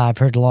 Yeah, I've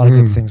heard a lot of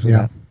good things with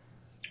that.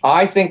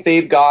 I think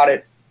they've got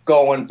it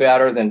going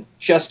better than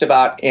just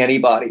about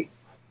anybody.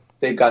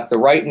 They've got the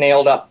right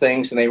nailed up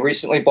things, and they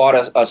recently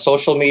bought a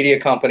social media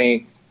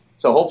company.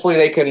 So hopefully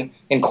they can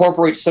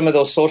incorporate some of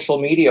those social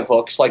media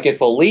hooks. Like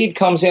if a lead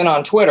comes in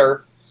on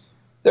Twitter,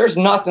 there's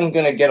nothing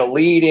going to get a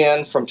lead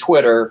in from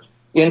Twitter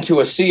into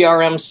a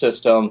CRM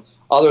system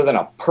other than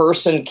a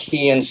person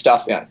keying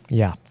stuff in.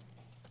 Yeah.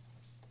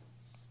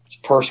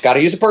 Got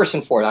to use a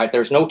person for that.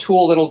 There's no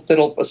tool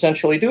that'll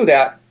essentially do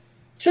that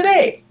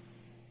today.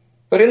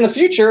 But in the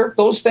future,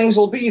 those things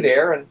will be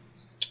there. And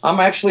I'm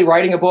actually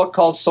writing a book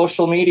called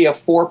Social Media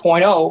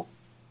 4.0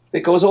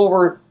 that goes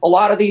over a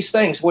lot of these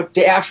things, what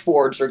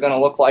dashboards are going to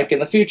look like in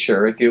the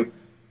future. If you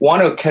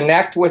want to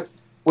connect with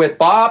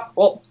Bob,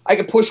 well, I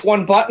could push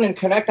one button and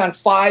connect on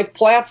 5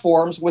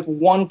 platforms with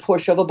one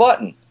push of a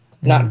button,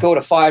 not go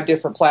to 5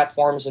 different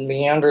platforms and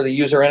meander the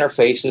user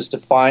interfaces to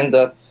find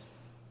the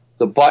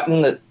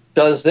button that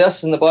does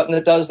this and the button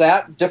that does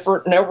that,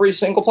 different in every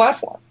single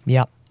platform.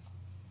 Yeah.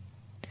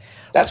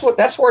 That's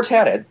where it's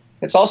headed.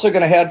 It's also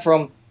going to head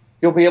from,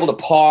 you'll be able to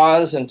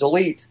pause and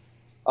delete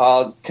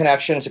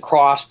connections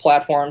across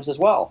platforms as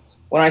well.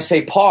 When I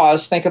say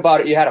pause, think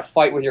about it. You had a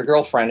fight with your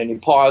girlfriend and you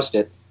paused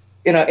it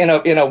in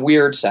a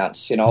weird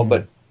sense,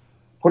 but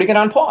putting it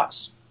on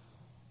pause.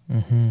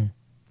 Mm-hmm.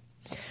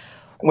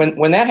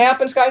 When that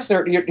happens, guys,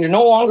 you're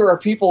no longer are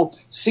people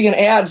seeing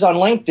ads on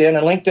LinkedIn,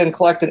 and LinkedIn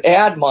collected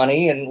ad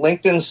money, and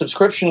LinkedIn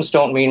subscriptions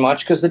don't mean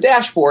much because the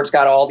dashboard's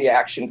got all the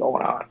action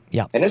going on.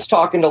 Yep. And it's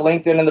talking to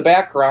LinkedIn in the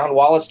background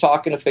while it's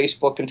talking to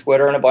Facebook and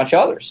Twitter and a bunch of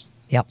others.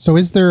 Yep. So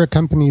is there a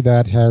company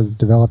that has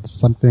developed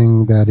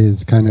something that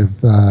is kind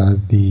of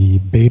the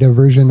beta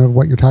version of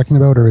what you're talking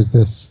about, or is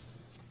this...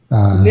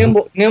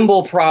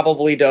 Nimble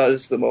probably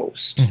does the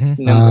most.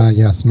 Mm-hmm.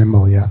 Yes,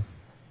 Nimble, yeah.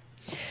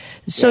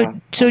 So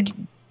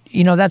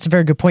that's a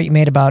very good point you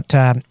made about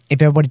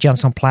if everybody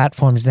jumps on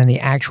platforms, then the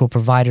actual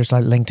providers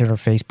like LinkedIn or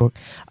Facebook,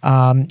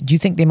 do you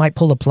think they might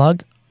pull the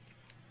plug?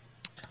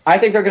 I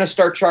think they're going to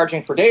start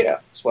charging for data.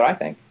 That's what I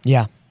think.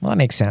 Yeah, well, that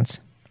makes sense.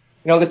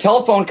 The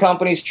telephone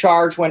companies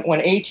charge when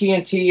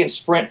AT&T and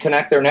Sprint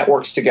connect their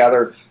networks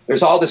together.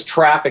 There's all this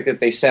traffic that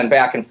they send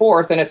back and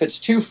forth, and if it's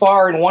too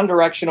far in one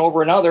direction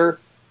over another,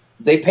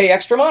 they pay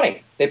extra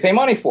money. They pay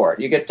money for it.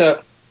 You get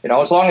to...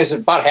 as long as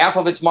about half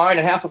of it's mine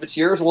and half of it's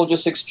yours, we'll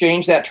just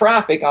exchange that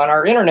traffic on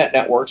our internet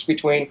networks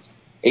between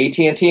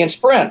AT&T and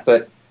Sprint.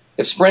 But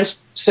if Sprint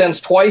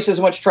sends twice as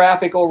much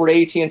traffic over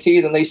to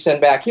AT&T than they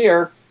send back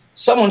here,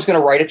 someone's going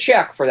to write a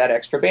check for that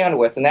extra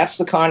bandwidth. And that's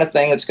the kind of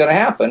thing that's going to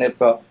happen, if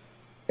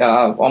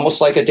almost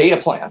like a data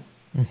plan.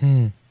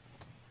 Mm-hmm.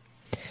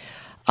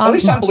 At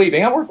least I'm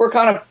believing. We're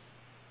kind of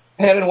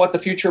heading what the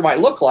future might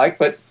look like,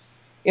 but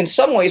in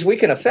some ways we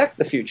can affect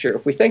the future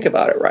if we think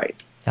about it right.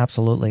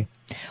 Absolutely.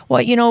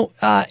 Well,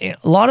 a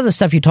lot of the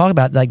stuff you talk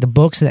about, like the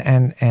books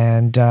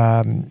and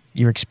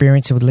your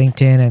experience with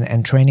LinkedIn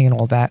and training and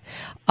all that,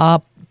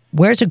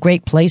 where's a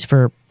great place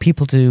for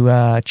people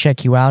to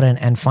check you out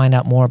and find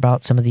out more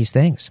about some of these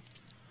things?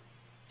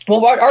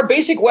 Well, our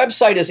basic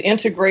website is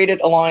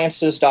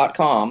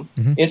integratedalliances.com,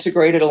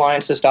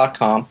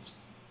 integratedalliances.com.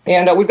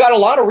 And we've got a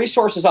lot of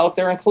resources out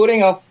there,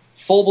 including a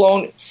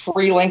full-blown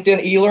free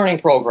LinkedIn e-learning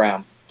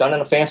program done in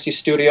a fancy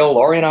studio,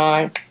 Lori and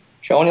I,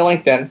 showing you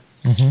LinkedIn.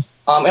 Mm-hmm.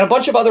 And a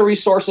bunch of other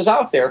resources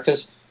out there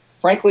because,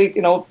 frankly,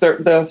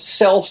 the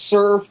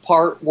self-serve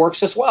part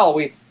works as well.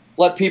 We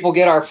let people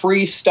get our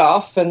free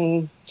stuff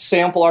and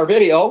sample our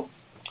video,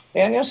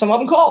 and some of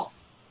them call.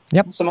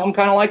 Yep. Some of them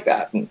kind of like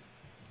that. And,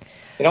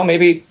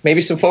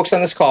 maybe some folks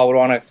on this call would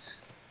want to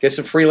get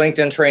some free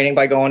LinkedIn training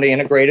by going to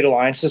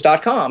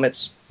integratedalliances.com.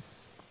 It's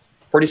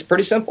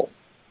pretty simple.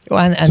 Well,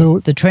 and so,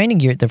 the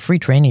free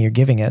training you're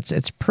giving,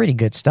 it's pretty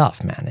good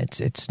stuff, man.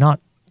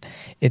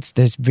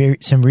 There's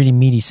some really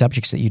meaty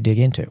subjects that you dig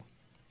into.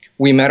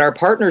 We met our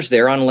partners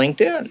there on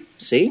LinkedIn.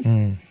 See?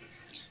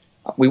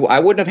 I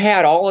wouldn't have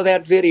had all of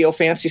that video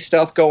fancy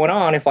stuff going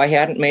on if I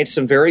hadn't made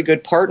some very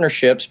good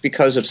partnerships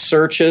because of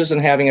searches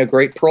and having a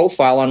great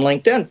profile on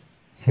LinkedIn.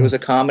 It was a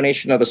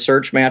combination of a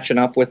search matching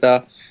up with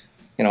a,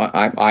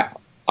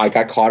 I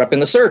got caught up in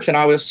the search, and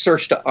I was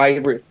searched.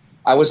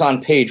 I was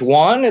on page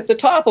one, at the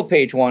top of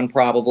page one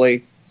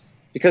probably,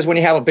 because when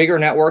you have a bigger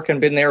network and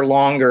been there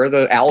longer,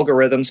 the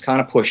algorithms kind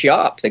of push you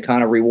up. They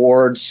kind of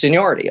reward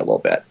seniority a little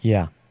bit.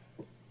 Yeah.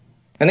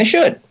 And they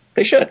should.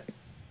 They should.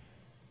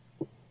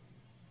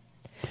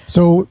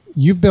 So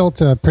you've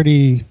built a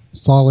pretty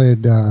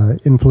solid,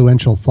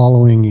 influential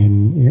following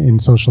in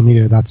social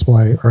media. That's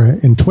why, or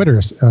in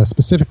Twitter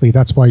specifically,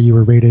 that's why you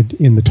were rated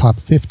in the top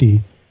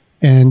 50.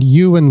 And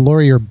you and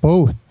Lori are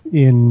both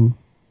in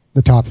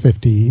the top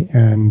 50,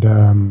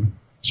 and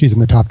she's in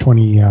the top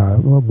 20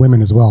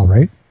 women as well,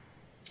 right?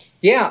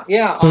 Yeah.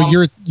 So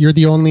you're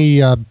the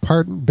only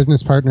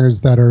business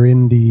partners that are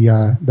in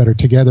the that are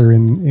together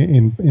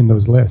in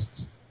those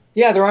lists.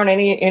 Yeah, there aren't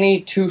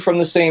any two from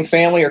the same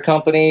family or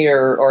company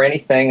or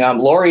anything.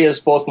 Lori is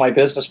both my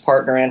business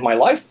partner and my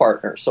life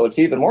partner, so it's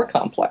even more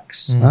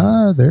complex.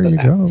 There you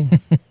go.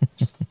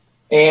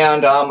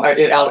 And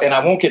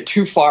I won't get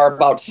too far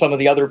about some of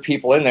the other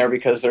people in there,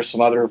 because there's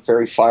some other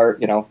very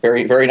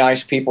very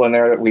nice people in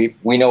there that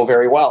we know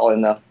very well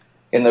in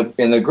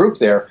the group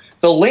there.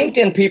 The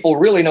LinkedIn people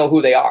really know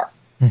who they are.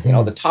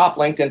 Mm-hmm. The top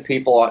LinkedIn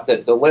people,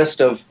 the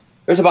list of,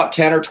 there's about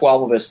 10 or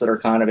 12 of us that are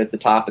kind of at the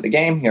top of the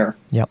game here.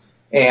 Yep.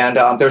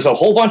 And there's a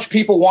whole bunch of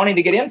people wanting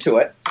to get into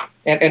it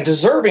and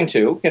deserving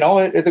to.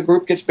 The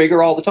group gets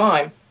bigger all the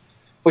time,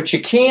 but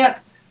you can't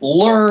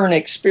learn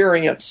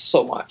experience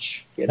so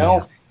much.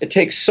 Yeah. It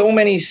takes so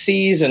many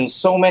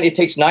seasons, it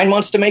takes 9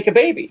 months to make a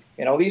baby.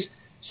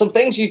 Some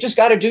things you just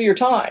got to do your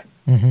time,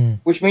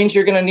 which means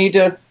you're going to need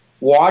to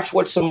watch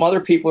what some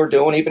other people are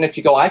doing. Even if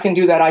you go, I can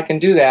do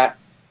that.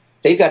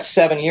 They've got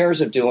 7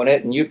 years of doing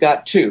it, and you've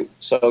got 2.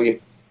 So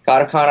you got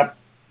to kind of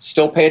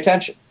still pay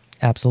attention.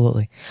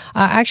 Absolutely.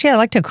 Actually, I'd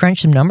like to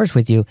crunch some numbers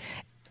with you.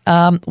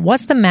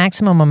 What's the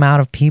maximum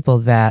amount of people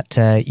that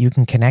you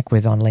can connect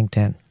with on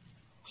LinkedIn?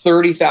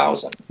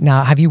 30,000.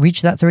 Now, have you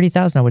reached that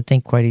 30,000? I would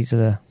think quite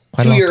easily.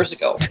 2 years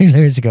ago. 2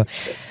 years ago.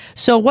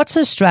 So what's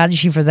the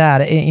strategy for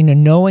that?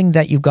 Knowing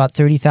that you've got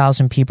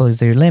 30,000 people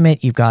is your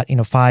limit, you've got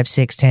 5,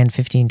 6, 10,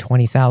 15,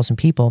 20,000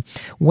 people.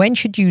 When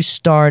should you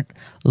start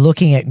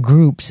looking at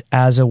groups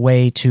as a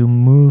way to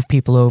move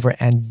people over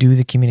and do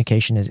the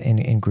communication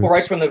in groups? Well,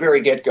 right from the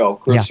very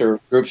get-go,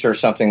 groups are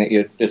something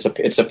that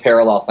it's a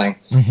parallel thing.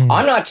 Mm-hmm.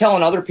 I'm not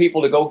telling other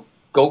people to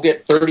go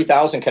get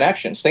 30,000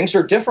 connections. Things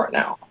are different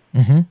now.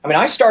 Mm-hmm. I mean,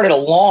 I started a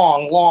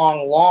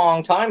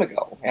long time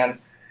ago, and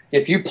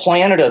if you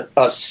planted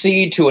a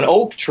seed to an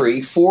oak tree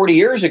 40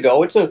 years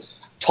ago, it's a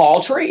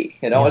tall tree,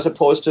 as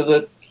opposed to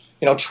the,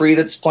 tree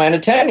that's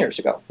planted 10 years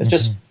ago.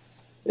 It's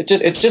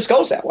it just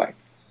goes that way.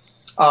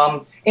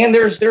 And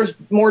there's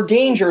more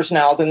dangers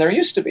now than there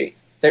used to be.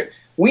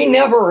 We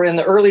never, in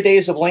the early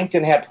days of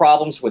LinkedIn, had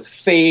problems with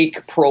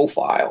fake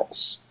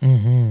profiles.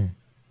 Mm-hmm.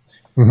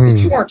 Mm-hmm.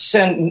 You weren't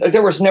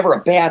there was never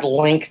a bad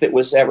link that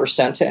was ever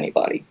sent to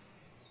anybody.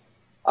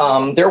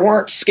 There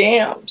weren't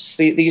scams.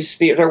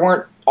 There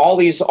weren't all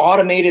these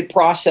automated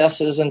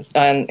processes and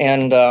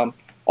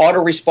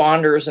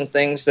autoresponders and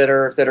things that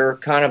are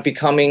kind of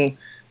becoming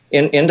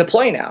into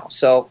play now.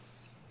 So,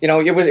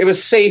 it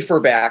was safer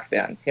back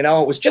then. It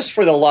was just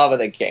for the love of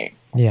the game.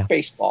 Yeah.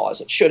 Baseball, as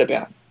it should have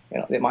been.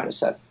 They might have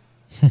said.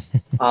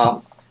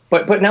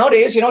 But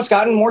nowadays, it's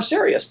gotten more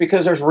serious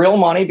because there's real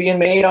money being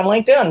made on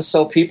LinkedIn.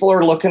 So people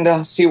are looking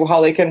to see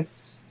how they can,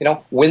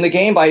 win the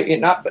game by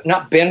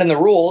not bending the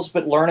rules,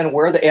 but learning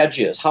where the edge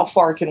is. How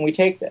far can we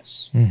take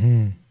this?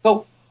 Mm-hmm.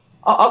 So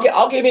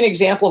I'll give you an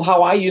example of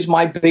how I use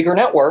my bigger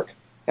network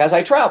as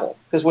I travel.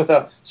 Because with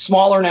a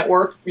smaller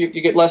network,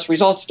 you get less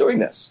results doing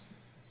this.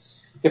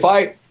 If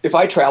I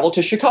travel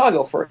to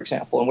Chicago, for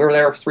example, and we're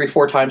there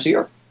 3-4 times a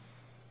year,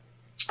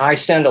 I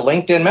send a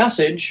LinkedIn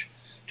message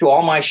to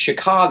all my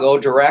Chicago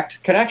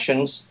direct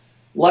connections,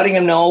 letting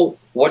them know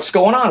what's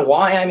going on,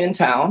 why I'm in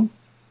town,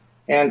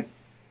 and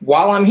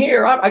while I'm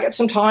here, I get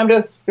some time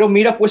to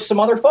meet up with some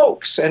other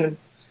folks. And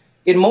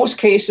in most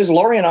cases,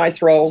 Lori and I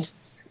throw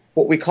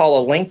what we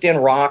call a LinkedIn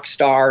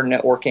Rockstar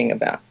networking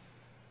event.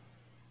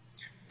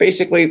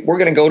 Basically, we're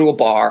going to go to a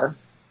bar,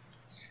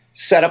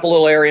 set up a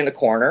little area in the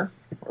corner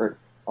or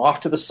off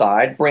to the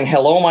side, bring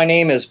 "Hello, my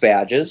name is"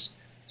 badges,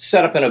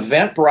 set up an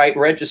Eventbrite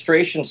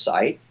registration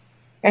site,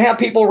 and have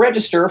people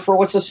register for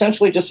what's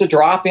essentially just a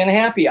drop-in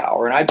happy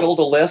hour. And I build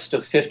a list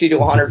of 50 to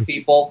 100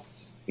 people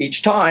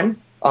each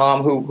time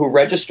who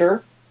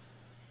register.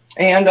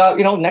 And,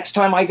 next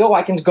time I go,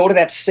 I can go to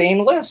that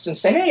same list and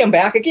say, hey, I'm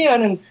back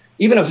again. And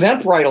even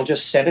Eventbrite will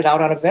just send it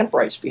out on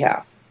Eventbrite's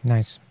behalf.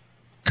 Nice.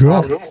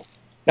 Cool.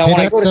 Now, hey,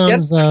 when I go to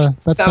Denver,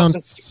 that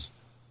sounds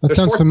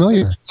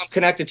familiar. I'm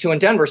connected to in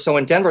Denver. So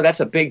in Denver, that's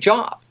a big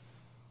job.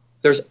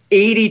 There's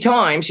 80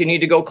 times you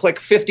need to go click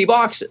 50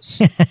 boxes.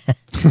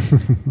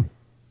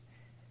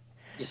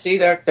 You see,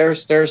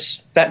 there's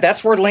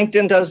that's where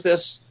LinkedIn does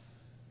this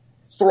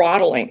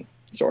throttling,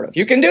 sort of.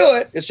 You can do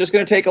it. It's just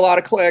going to take a lot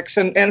of clicks.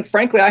 And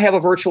frankly, I have a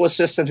virtual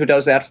assistant who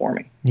does that for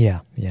me. Yeah.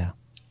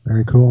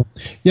 Very cool.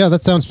 Yeah,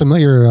 that sounds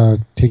familiar.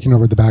 Taking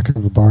over the back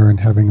of a bar and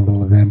having a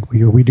little event.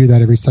 We do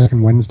that every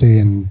second Wednesday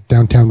in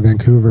downtown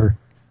Vancouver.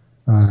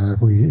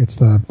 It's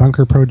the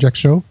Bunker Project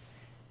show.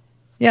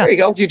 Yeah. There you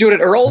go. Do you do it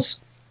at Earl's?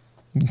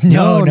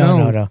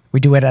 No. We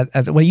do it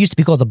at what used to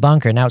be called the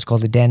Bunker. Now it's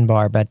called the Den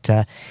Bar, but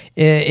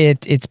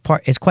it's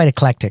quite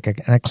eclectic.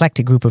 An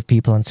eclectic group of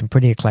people and some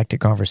pretty eclectic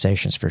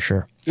conversations for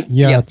sure.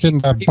 Yeah, it's in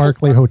the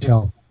Barclay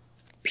Hotel.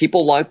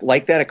 People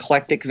like that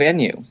eclectic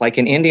venue. Like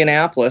in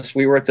Indianapolis,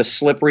 we were at the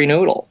Slippery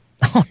Noodle.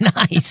 Oh,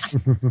 nice.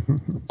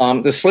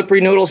 The Slippery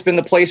Noodle's been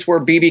the place where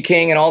B.B.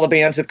 King and all the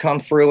bands have come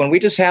through, and we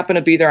just happened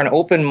to be there on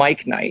open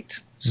mic night.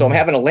 So I'm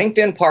having a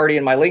LinkedIn party,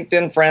 and my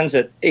LinkedIn friends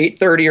at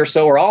 8:30 or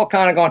so are all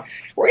kind of going,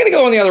 we're going to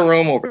go in the other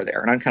room over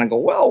there. And I kind of go,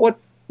 well,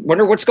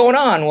 wonder what's going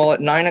on? Well,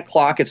 at 9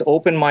 o'clock, it's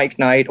open mic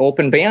night,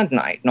 open band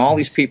night, and all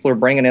these people are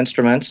bringing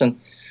instruments. And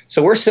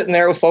so we're sitting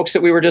there with folks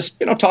that we were just,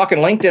 talking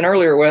LinkedIn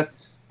earlier with,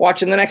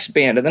 watching the next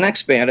band and the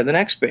next band and the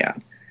next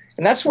band.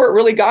 And that's where it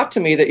really got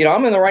to me that,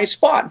 I'm in the right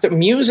spot. That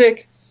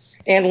music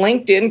and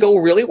LinkedIn go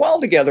really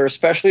well together,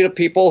 especially to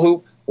people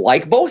who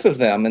like both of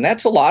them. And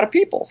that's a lot of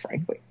people,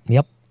 frankly.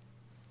 Yep.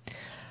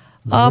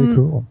 Very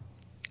cool.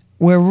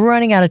 We're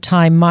running out of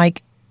time,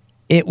 Mike.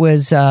 It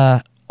was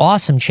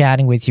awesome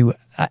chatting with you.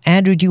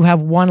 Andrew, do you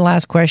have one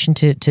last question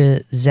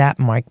to zap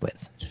Mike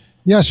with?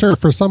 Yeah, sure.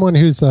 For someone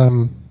who's,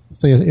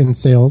 say, in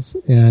sales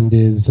and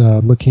is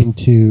looking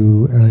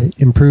to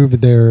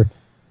improve their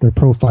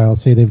profile,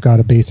 say they've got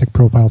a basic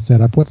profile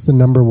set up, what's the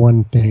number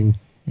one thing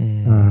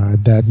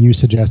that you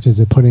suggest? Is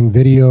it putting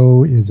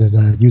video? Is it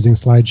using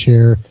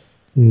SlideShare?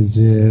 Is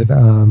it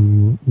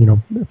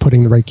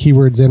putting the right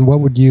keywords in?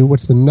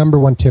 What's the number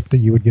one tip that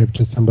you would give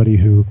to somebody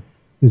who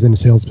is in a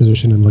sales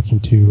position and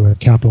looking to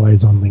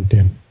capitalize on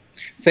LinkedIn?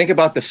 Think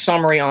about the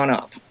summary on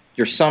up.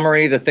 Your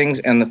summary, the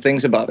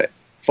things above it.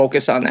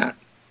 Focus on that.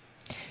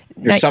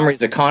 Your summary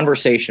is a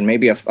conversation,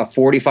 maybe a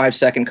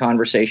 45-second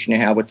conversation you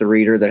have with the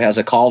reader that has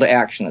a call to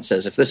action that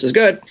says, if this is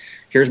good,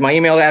 here's my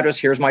email address,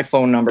 here's my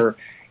phone number.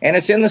 And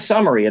it's in the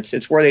summary.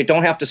 It's where they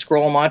don't have to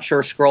scroll much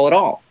or scroll at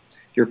all.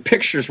 Your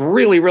picture's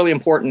really, really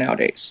important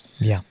nowadays.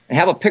 Yeah. And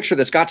have a picture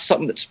that's got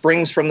something that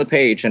springs from the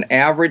page. An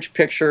average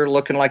picture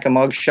looking like a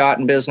mug shot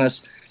in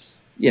business,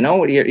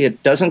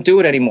 it doesn't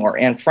do it anymore.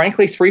 And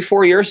frankly,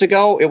 3-4 years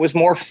ago, it was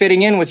more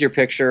fitting in with your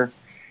picture.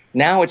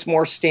 Now it's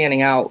more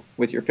standing out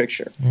with your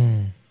picture.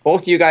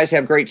 Both of you guys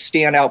have great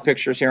standout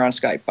pictures here on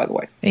Skype, by the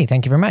way. Hey,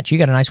 thank you very much. You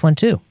got a nice one,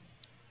 too.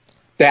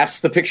 That's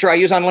the picture I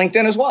use on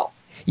LinkedIn as well.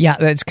 Yeah,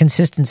 that's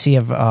consistency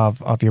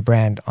of your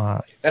brand.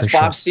 That's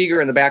sure. Bob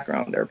Seger in the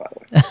background there, by the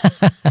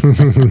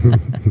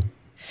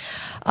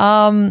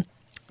way.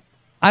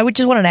 I would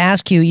just wanted to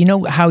ask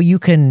you, how you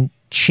can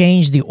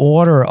change the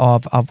order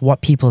of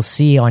what people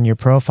see on your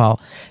profile.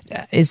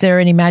 Is there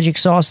any magic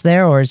sauce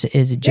there, or is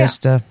it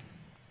just...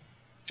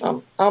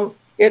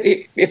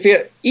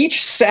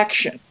 Each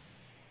section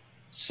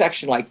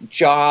like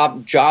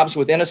jobs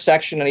within a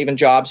section and even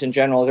jobs in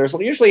general, there's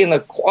usually in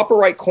the upper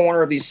right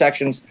corner of these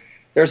sections,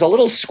 there's a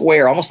little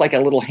square, almost like a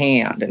little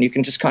hand, and you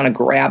can just kind of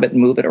grab it and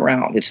move it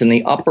around. It's in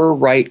the upper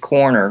right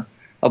corner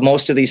of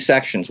most of these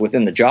sections.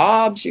 Within the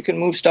jobs, you can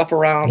move stuff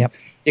around. Yep.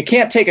 You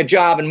can't take a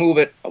job and move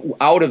it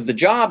out of the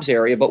jobs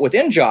area, but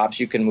within jobs,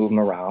 you can move them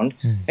around.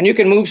 And you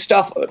can move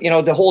stuff,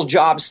 the whole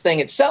jobs thing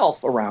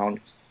itself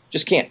around.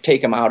 Just can't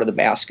take them out of the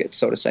basket,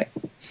 so to say.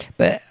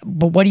 But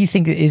what do you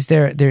think? Is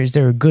there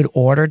a good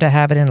order to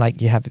have it in?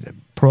 Like you have the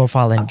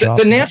profile and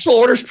jobs? The natural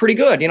order is pretty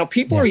good.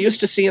 People are used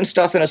to seeing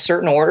stuff in a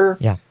certain order.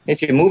 Yeah.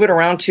 If you move it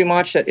around too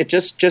much, it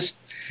just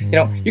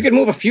you can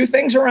move a few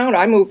things around.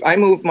 I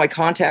moved my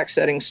contact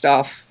setting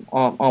stuff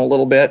a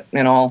little bit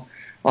and all.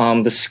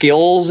 The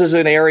skills is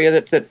an area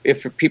that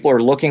if people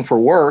are looking for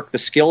work, the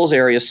skills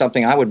area is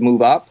something I would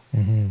move up,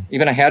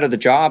 even ahead of the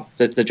job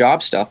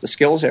stuff, the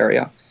skills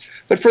area.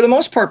 But for the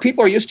most part,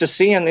 people are used to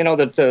seeing,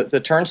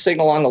 the turn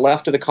signal on the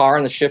left of the car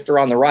and the shifter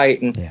on the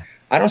right. And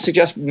I don't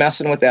suggest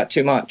messing with that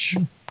too much.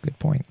 Good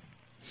point.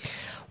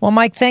 Well,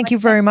 Mike, thank you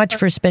very much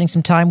for spending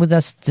some time with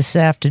us this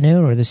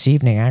afternoon, or this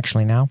evening,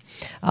 actually, now.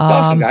 It's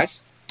awesome,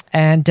 guys.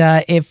 And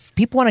if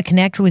people want to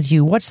connect with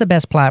you, what's the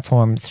best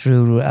platform?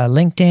 Through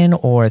LinkedIn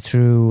or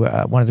through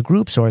one of the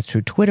groups or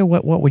through Twitter?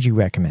 What would you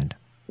recommend?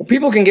 Well,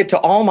 people can get to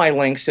all my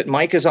links at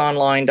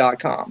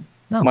mikeisonline.com.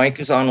 Oh.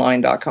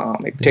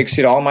 mikeisonline.com. It takes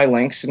you to all my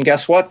links. And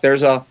guess what?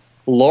 There's a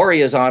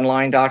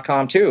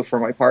laurieisonline.com too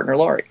for my partner,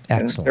 Laurie.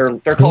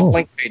 Excellent. They're called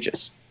link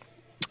pages.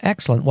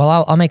 Excellent.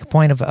 Well, I'll make a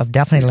point of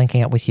definitely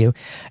linking up with you.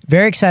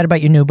 Very excited about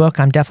your new book.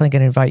 I'm definitely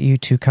going to invite you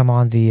to come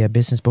on the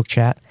Business Book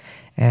Chat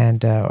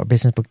and or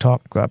Business Book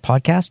Talk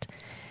podcast.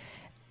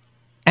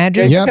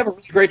 Andrew? You guys have a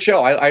really great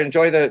show. I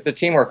enjoy the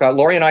teamwork.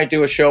 Laurie and I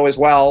do a show as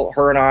well.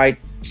 Her and I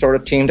sort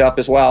of teamed up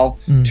as well,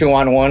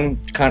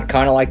 2-on-1,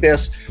 kind of like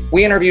this.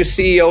 We interview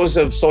CEOs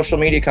of social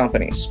media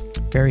companies.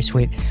 Very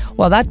sweet.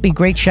 Well, that'd be a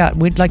great shout.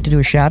 We'd like to do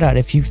a shout out.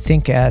 If you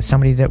think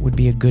somebody that would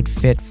be a good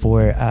fit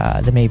for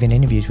the Maven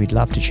interviews, we'd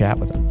love to chat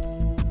with them.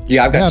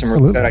 Yeah, I've got some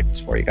really good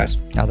ideas for you guys.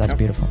 Oh, that's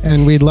beautiful.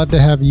 And we'd love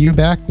to have you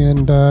back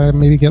and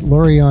maybe get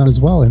Lori on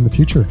as well in the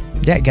future.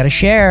 Yeah, you got to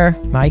share,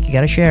 Mike. You got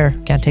to share.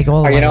 Can't take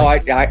all of it.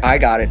 I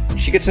got it.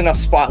 She gets enough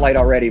spotlight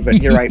already,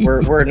 but you're right.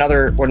 We're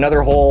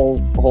another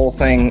whole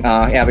thing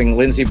having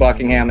Lindsey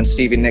Buckingham and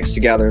Stevie Nicks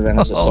together then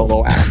as a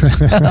solo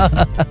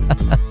act.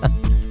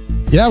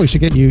 Yeah, we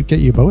should get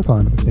you both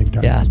on at the same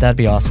time. Yeah, that'd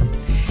be awesome.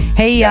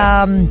 Hey,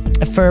 I'm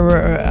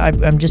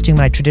just doing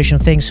my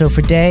traditional thing. So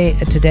for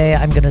today,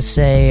 I'm going to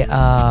say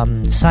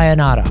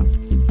sayonara.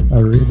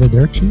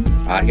 Arrivederci.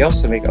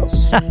 Adios,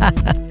 amigos.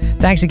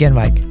 Thanks again,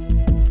 Mike.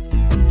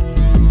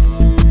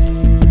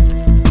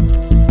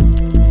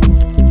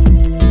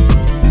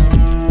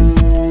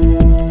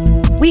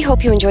 We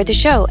hope you enjoyed the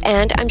show,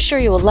 and I'm sure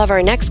you will love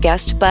our next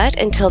guest. But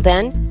until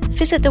then,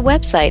 visit the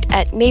website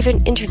at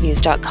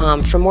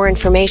maveninterviews.com for more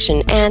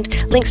information and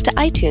links to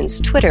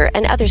iTunes, Twitter,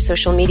 and other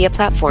social media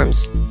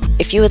platforms.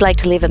 If you would like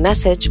to leave a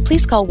message,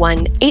 please call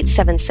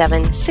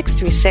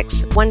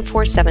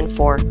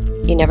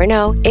 1-877-636-1474. You never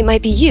know, it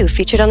might be you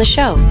featured on the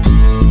show.